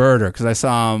think he's a birder because I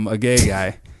saw him, a gay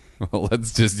guy. Well,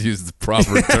 let's just use the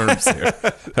proper terms here.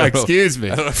 Excuse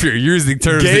me. I don't know if you're using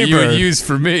terms Gay that you would bird. use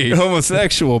for me.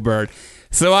 Homosexual bird.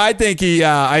 So I think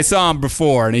I saw him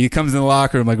before, and he comes in the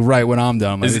locker room like right when I'm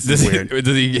done. I'm like, this is weird.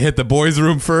 Does he hit the boys'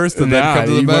 room first and then come to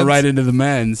the he men's? went right into the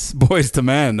men's, boys to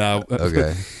men.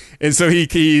 Okay. And so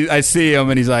I see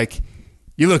him, and he's like,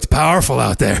 "You looked powerful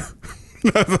out there."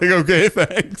 I was like, "Okay,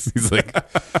 thanks." He's like,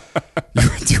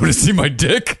 "Do you want to see my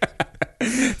dick?"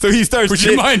 So he starts. Would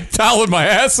you mind toweling my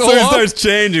asshole? So he starts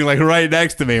changing like right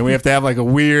next to me, and we have to have like a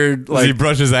weird. Like, does he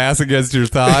brush his ass against your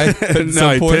thigh? No,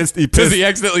 he pissed. Does he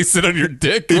accidentally sit on your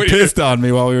dick? He pissed on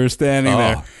me while we were standing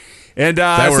there. And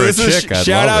so this is chick, I'd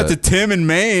shout love out to it. Tim in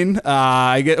Maine. Tim.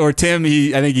 I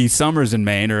think he summers in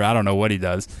Maine, or I don't know what he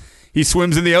does. He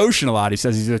swims in the ocean a lot. He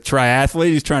says he's a triathlete.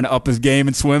 He's trying to up his game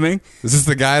in swimming. Is this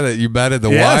the guy that you met at the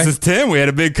Yeah, Y? this is Tim. We had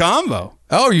a big combo.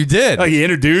 Oh, you did? Like he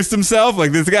introduced himself.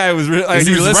 Like this guy was. Like, Is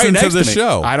he was listening right to next the me.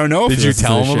 show? I don't know. Did you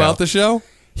tell him about the show?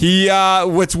 He.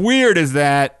 What's weird is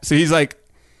that. So he's like.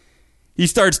 He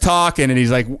starts talking and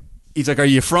he's like, "Are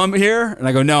you from here?" And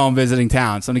I go, "No, I'm visiting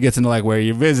town." So then he gets into like, "Where are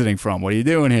you visiting from? What are you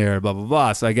doing here?" Blah blah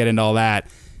blah. So I get into all that.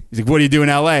 He's like, "What do you do in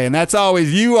L.A.?" And that's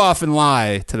always, you often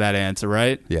lie to that answer,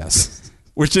 right? Yes.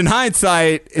 Which in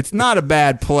hindsight, it's not a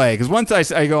bad play. Because once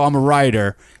I go, "I'm a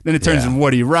writer," then it turns into,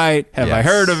 "What do you write? Have I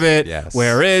heard of it? Yes.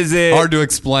 Where is it?" Hard to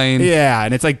explain. Yeah,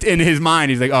 and it's like in his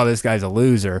mind, he's like, "Oh, this guy's a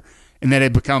loser." And then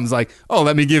it becomes like, "Oh,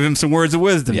 let me give him some words of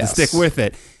wisdom to stick with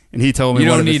it." And he told me, you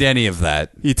don't need any of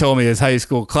that. He told me his high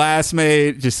school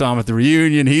classmate, just saw him at the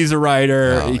reunion. He's a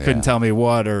writer. He couldn't tell me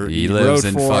what or he lives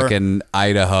in fucking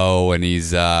Idaho, and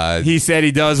he's he said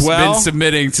he does well. Been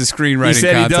submitting to screenwriting. He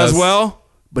said contests. he does well,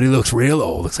 but he looks real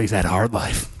old. Looks like he's had a hard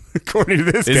life. According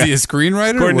to this guy. Is he a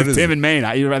screenwriter? According to Tim in Maine.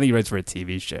 I think he writes for a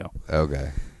TV show.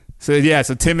 Okay. So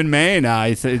Tim in Maine,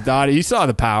 he said he saw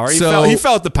the power. He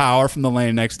felt the power from the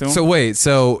lane next to him. So wait,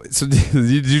 so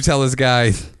did you tell this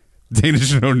guy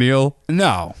Danish and O'Neill?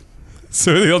 No.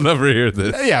 So he'll never hear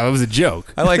this. Yeah, it was a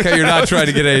joke. I like how you're not trying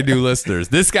to get any new listeners.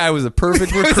 This guy was a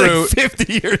perfect recruit. Like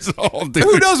 50 years old, dude.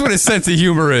 Who knows what his sense of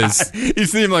humor is? He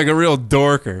seemed like a real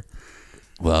dorker.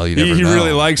 Well, you never know. He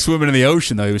really liked swimming in the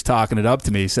ocean, though. He was talking it up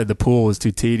to me. He said the pool was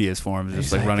too tedious for him,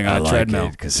 just like running on a treadmill.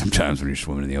 Because sometimes when you're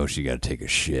swimming in the ocean, you got to take a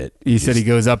shit. He said he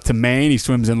goes up to Maine. He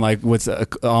swims in like what's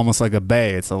almost like a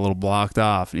bay. It's a little blocked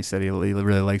off. And he said he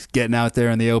really likes getting out there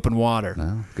in the open water.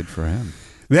 No, good for him.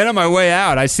 Then on my way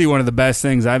out, I see one of the best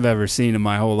things I've ever seen in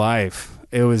my whole life.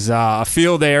 It was a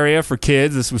field area for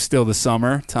kids. This was still the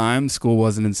summer time. School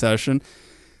wasn't in session.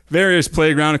 Various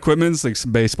playground equipments, like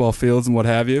some baseball fields and what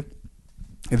have you.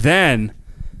 Then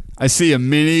I see a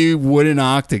mini wooden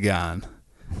octagon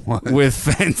with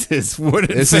fences.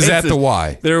 This is at the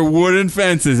Y. There are wooden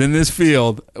fences in this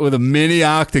field with a mini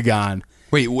octagon.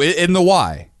 Wait, in the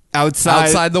Y?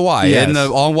 Outside the Y? Yes.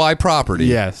 On Y property?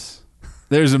 Yes.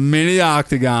 There's a mini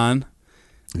octagon.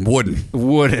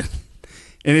 Wooden.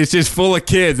 And it's just full of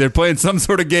kids. They're playing some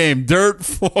sort of game. Dirt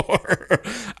floor.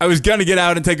 I was going to get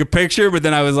out and take a picture, but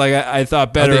then I was like, I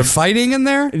thought better. Are they fighting in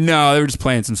there? No, they were just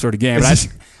playing some sort of game. But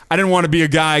I didn't want to be a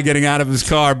guy getting out of his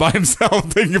car by himself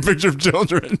taking a picture of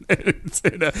children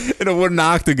in a wooden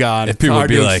octagon. If people would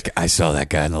be like, I saw that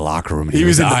guy in the locker room. And he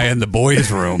was in the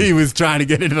boys' room. He was trying to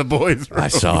get into the boys' room. I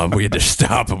saw him. We had to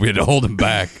stop him. We had to hold him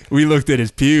back. We looked at his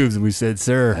pubes and we said,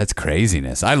 "Sir." That's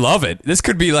craziness. I love it. This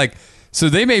could be like... So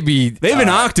they may be... They have an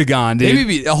octagon, dude. They may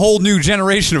be a whole new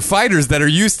generation of fighters that are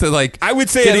used to, like... I would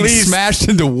say getting at least... smashed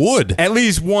into wood. At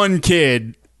least one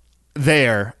kid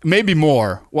there, maybe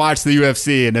more, watch the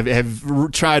UFC and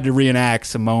have tried to reenact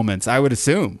some moments. I would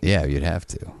assume. Yeah, you'd have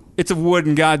to. It's a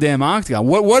wooden goddamn octagon.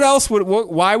 What else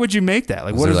why would you make that?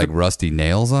 Like, what is there like rusty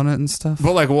nails on it and stuff?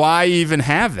 But like, why even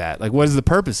have that? Like, what is the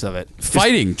purpose of it?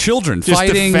 Fighting children, just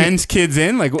fighting, to fence kids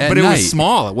in. Like, but it was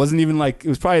small. It wasn't even like, it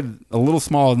was probably a little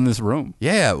smaller than this room.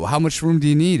 Yeah, how much room do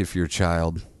you need if you're a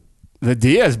child? The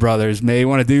Diaz brothers may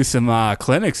want to do some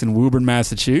clinics in Woburn,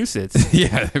 Massachusetts.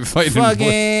 Yeah, they're fighting.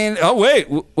 Fucking. Oh wait,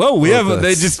 whoa!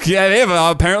 They have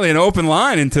apparently an open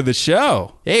line into the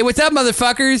show. Hey, what's up,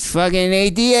 motherfuckers? Fucking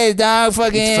hey Diaz, dog.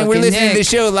 Fucking, we're listening to the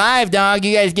show live, dog.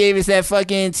 You guys gave us that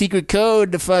fucking secret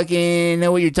code to fucking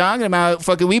know what you're talking about.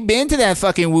 Fucking, we've been to that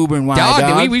fucking Woburn wine,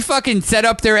 dog. We fucking set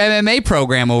up their MMA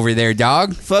program over there,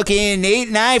 dog. Fucking Nate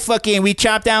and I we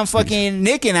chopped down fucking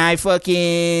Nick and I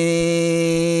fucking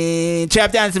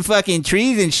chopped down some fucking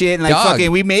trees and shit, and like dog,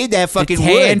 fucking we made that fucking it's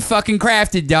wood. Hand fucking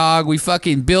crafted, dog. We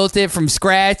fucking built it from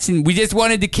scratch, and we just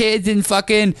wanted the kids in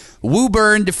fucking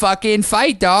Woburn to fucking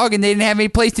fight, dog, and they didn't have any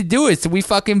place to do it, so we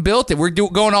fucking built it. We're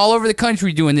going all over the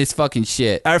country doing this fucking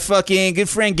shit. Our fucking good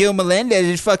friend Gil Melendez,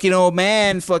 his fucking old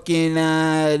man, fucking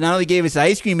not only gave us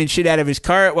ice cream and shit out of his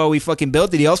cart while we fucking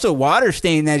built it, he also water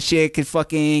stained that shit because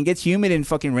fucking gets humid and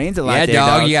fucking rains a lot. Yeah, there,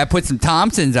 dog, you gotta put some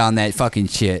Thompsons on that fucking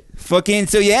shit. Fucking,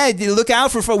 so yeah, look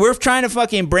out for, we're trying to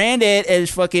fucking brand it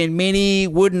as fucking mini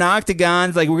wooden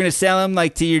octagons. Like, we're going to sell them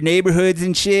like to your neighborhoods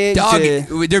and shit. Dog,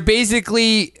 they're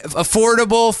basically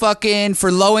affordable fucking,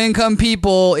 for low income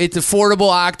people, it's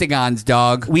affordable octagons,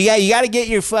 dog. You got to get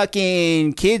your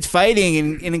fucking kids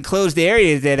fighting in enclosed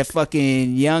areas at a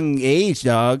fucking young age,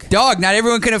 dog. Dog, not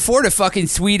everyone can afford a fucking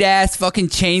sweet ass fucking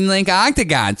chain link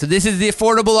octagon. So this is the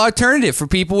affordable alternative for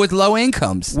people with low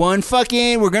incomes. We're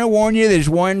going to warn you, there's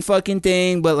one fucking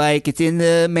thing, but like it's in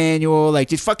the manual. Like,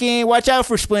 just fucking watch out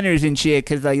for splinters and shit,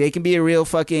 because like they can be a real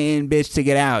fucking bitch to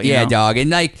get out. You know? Dog, and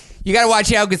like you gotta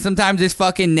watch out because sometimes there's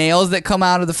fucking nails that come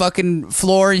out of the fucking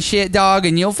floor and shit, dog,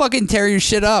 and you'll fucking tear your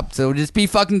shit up. So just be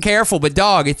fucking careful. But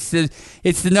dog, it's the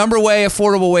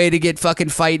affordable way to get fucking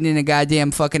fighting in a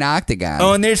goddamn fucking octagon.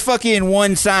 Oh, and there's fucking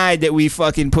one side that we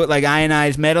fucking put like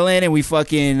ionized metal in, and we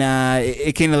fucking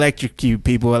it can electrocute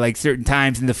people at like certain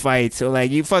times in the fight. So like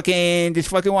you fucking just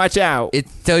fucking watch out.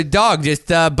 So dog, just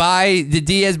buy the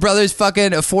Diaz brothers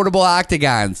fucking affordable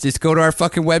octagons. Just go to our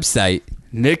fucking website.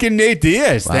 Nick and Nate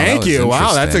Diaz, thank you.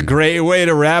 Wow, that's a great way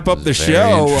to wrap up the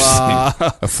show.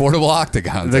 Affordable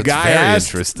octagons. The guy asked,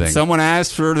 interesting. Someone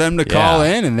asked for them to call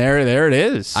in, and there it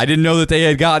is. I didn't know that they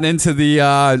had gotten into the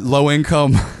low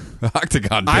income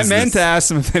octagon business. I meant to ask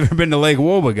them if they've ever been to Lake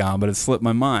Wobegon, but it slipped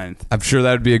my mind. I'm sure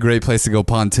that would be a great place to go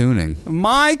pontooning.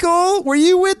 Michael, were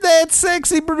you with that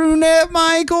sexy brunette,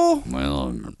 Michael?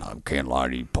 Well, I can't lie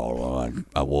to you, Paula.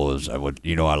 I would.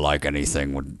 You know, I like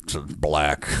anything with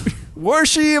black. Was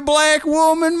she a black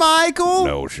woman, Michael?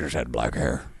 No, she just had black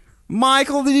hair.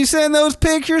 Michael, did you send those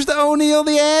pictures to O'Neill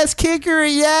the ass kicker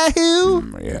at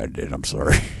Yahoo? Yeah, I did. I'm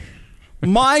sorry.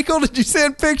 Michael, did you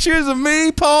send pictures of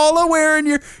me, Paula,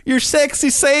 wearing your sexy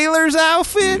sailor's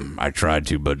outfit? I tried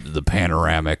to, but the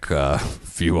panoramic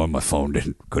view on my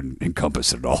phone couldn't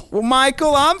encompass it all. Well,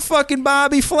 Michael, I'm fucking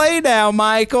Bobby Flay now,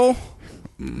 Michael.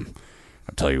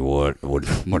 I'll tell you what,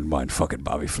 wouldn't mind fucking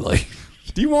Bobby Flay.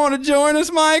 Do you want to join us,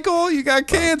 Michael? You got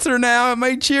cancer now. It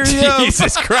may cheer you up.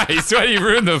 Jesus Christ. Why do you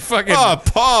ruin the fucking... Oh,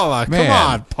 Paula. Man. Come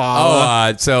on,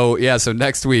 Paula. So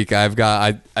next week I've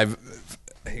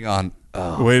hang on.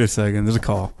 Oh. Wait a second. There's a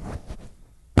call.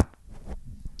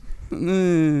 You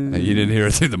didn't hear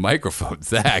it through the microphone.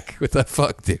 Zach, what the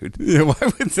fuck, dude? Yeah,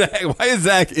 why is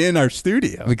Zach in our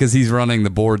studio? Because he's running the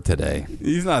board today.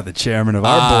 He's not the chairman of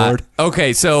our board.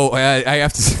 Okay, so I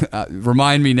have to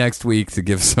remind me next week to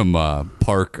give some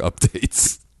park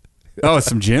updates. Oh,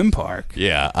 some gym park.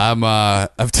 Yeah,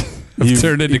 I've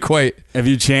turned into quite. Have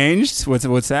you changed?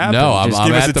 What's happened? No, I'm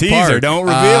give us at a the teaser. park. Don't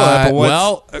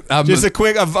reveal it. But just a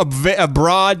quick, a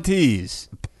broad tease.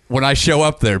 When I show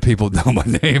up there, people know my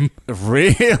name.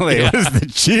 Really? Yeah. It was the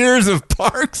cheers of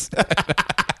Parks.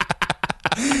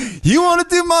 You want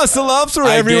to do muscle ups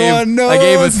where everyone knows? I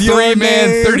gave a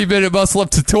 3-man, 30-minute muscle up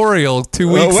tutorial 2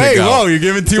 weeks ago. Whoa, you're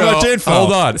giving too much info.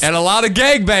 Hold on. And a lot of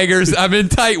gangbangers, I'm in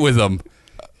tight with them.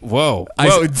 Whoa,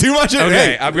 too much info.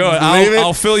 Okay, I'm going.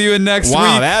 I'll fill you in next week.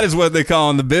 Wow, that is what they call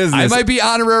in the business. I might be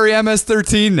honorary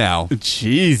MS-13 now.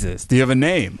 Jesus. Do you have a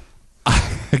name?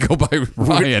 I go by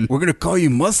Ryan. We're gonna call you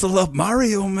Muscle Up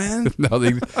Mario, man. No,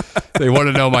 they want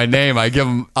to know my name. I give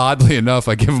them, oddly enough,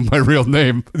 I give them my real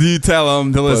name. Do you tell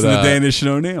them to listen to Danish and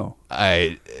O'Neill?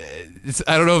 I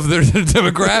don't know if they're the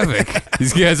demographic.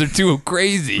 These guys are too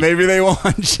crazy. Maybe they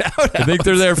want shout outs. I think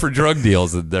they're there for drug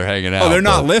deals that they're hanging out. Oh, they're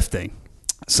not lifting.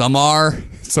 Some are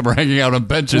hanging out on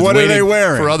benches. What are they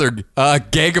wearing? For other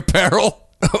gag apparel.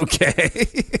 Okay.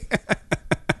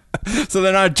 So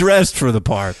they're not dressed for the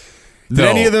part. No. Do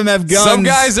any of them have guns? Some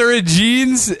guys are in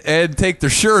jeans and take their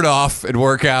shirt off and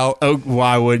work out. Oh,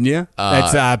 why wouldn't you?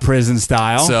 That's prison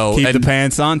style. So keep the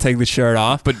pants on, take the shirt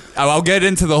off. But I'll get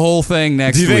into the whole thing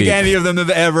next week. Do you think any of them have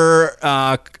ever,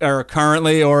 or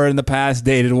currently or in the past,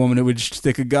 dated a woman who would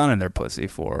stick a gun in their pussy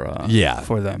for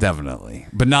them? Definitely.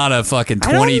 But not a fucking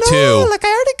 22. I don't know. Like, I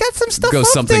already got some stuff Go up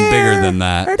something there. bigger than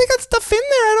that. I already got stuff in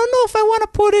there. I don't know if I want to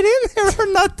put it in there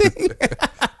or nothing.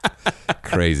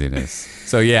 Craziness.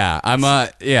 So yeah,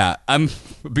 I'm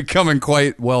becoming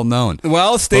quite well known.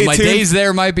 Well, stay but tuned. My days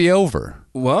there might be over.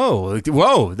 Whoa!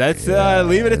 That's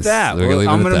leave it at that.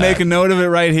 I'm going to make a note of it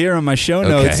right here on my show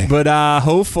notes. Okay. But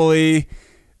hopefully,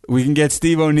 we can get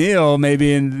Steve O'Neill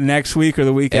maybe in next week or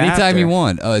the week after. Anytime you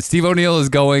want. Steve O'Neill is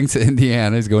going to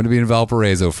Indiana. He's going to be in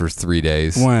Valparaiso for 3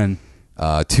 days. When?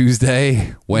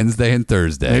 Tuesday, Wednesday, and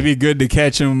Thursday. Maybe good to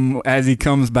catch him as he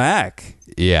comes back.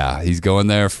 Yeah, he's going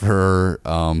there for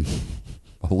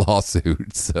a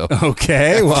lawsuit. So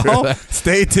okay, well,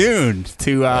 stay tuned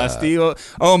to Steve.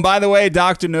 Oh, and by the way,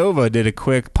 Dr. Nova did a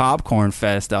quick Popcorn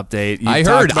Fest update. I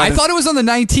heard. I thought it was on the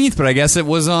 19th, but I guess it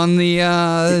was on the.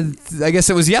 I guess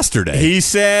it was yesterday. He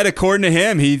said, according to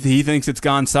him, he thinks it's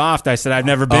gone soft. I said I've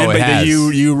never been, it but has.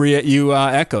 you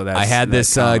echo that. I had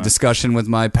this discussion with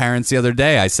my parents the other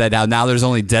day. I said how now there's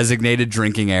only designated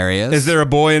drinking areas. Is there a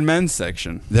boy and men's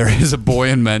section? There is a boy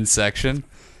and men's section.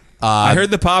 I heard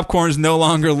the popcorn's no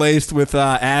longer laced with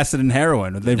acid and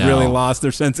heroin. They've really lost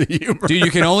their sense of humor. Dude,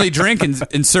 you can only drink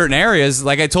in certain areas.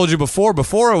 Like I told you before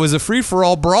it was a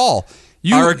free-for-all brawl.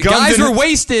 Guys were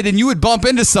wasted, and you would bump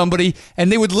into somebody,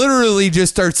 and they would literally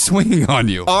just start swinging on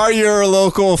you. Are your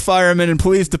local firemen and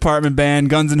police department band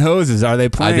Guns and Hoses? Are they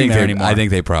playing there anymore? I think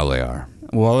they probably are.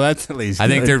 Well, that's at least I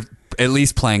think they're at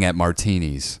least playing at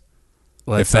Martini's.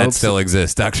 If that still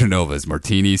exists. Dr. Nova's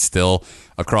Martini's still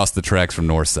across the tracks from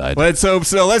Northside. Let's hope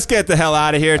so. Let's get the hell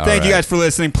out of here. Thank you guys for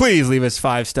listening. Please leave us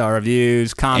 5-star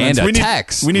reviews, comments. And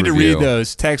text We need to review. read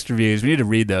those. Text reviews. We need to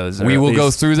read those. We will go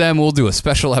through them. We'll do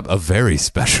a very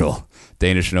special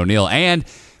Danish and O'Neill. And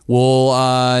we'll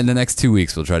in the next 2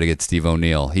 weeks, we'll try to get Steve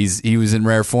O'Neill. He was in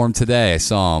rare form today. I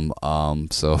saw him.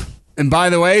 And by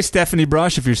the way, Stephanie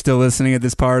Brush, if you're still listening at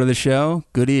this part of the show,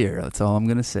 good ear. That's all I'm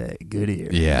going to say. Good ear.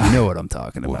 Yeah. You know what I'm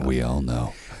talking about. We all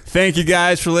know. Thank you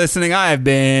guys for listening. I have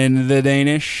been the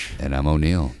Danish. And I'm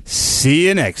O'Neill. See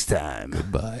you next time.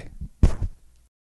 Goodbye.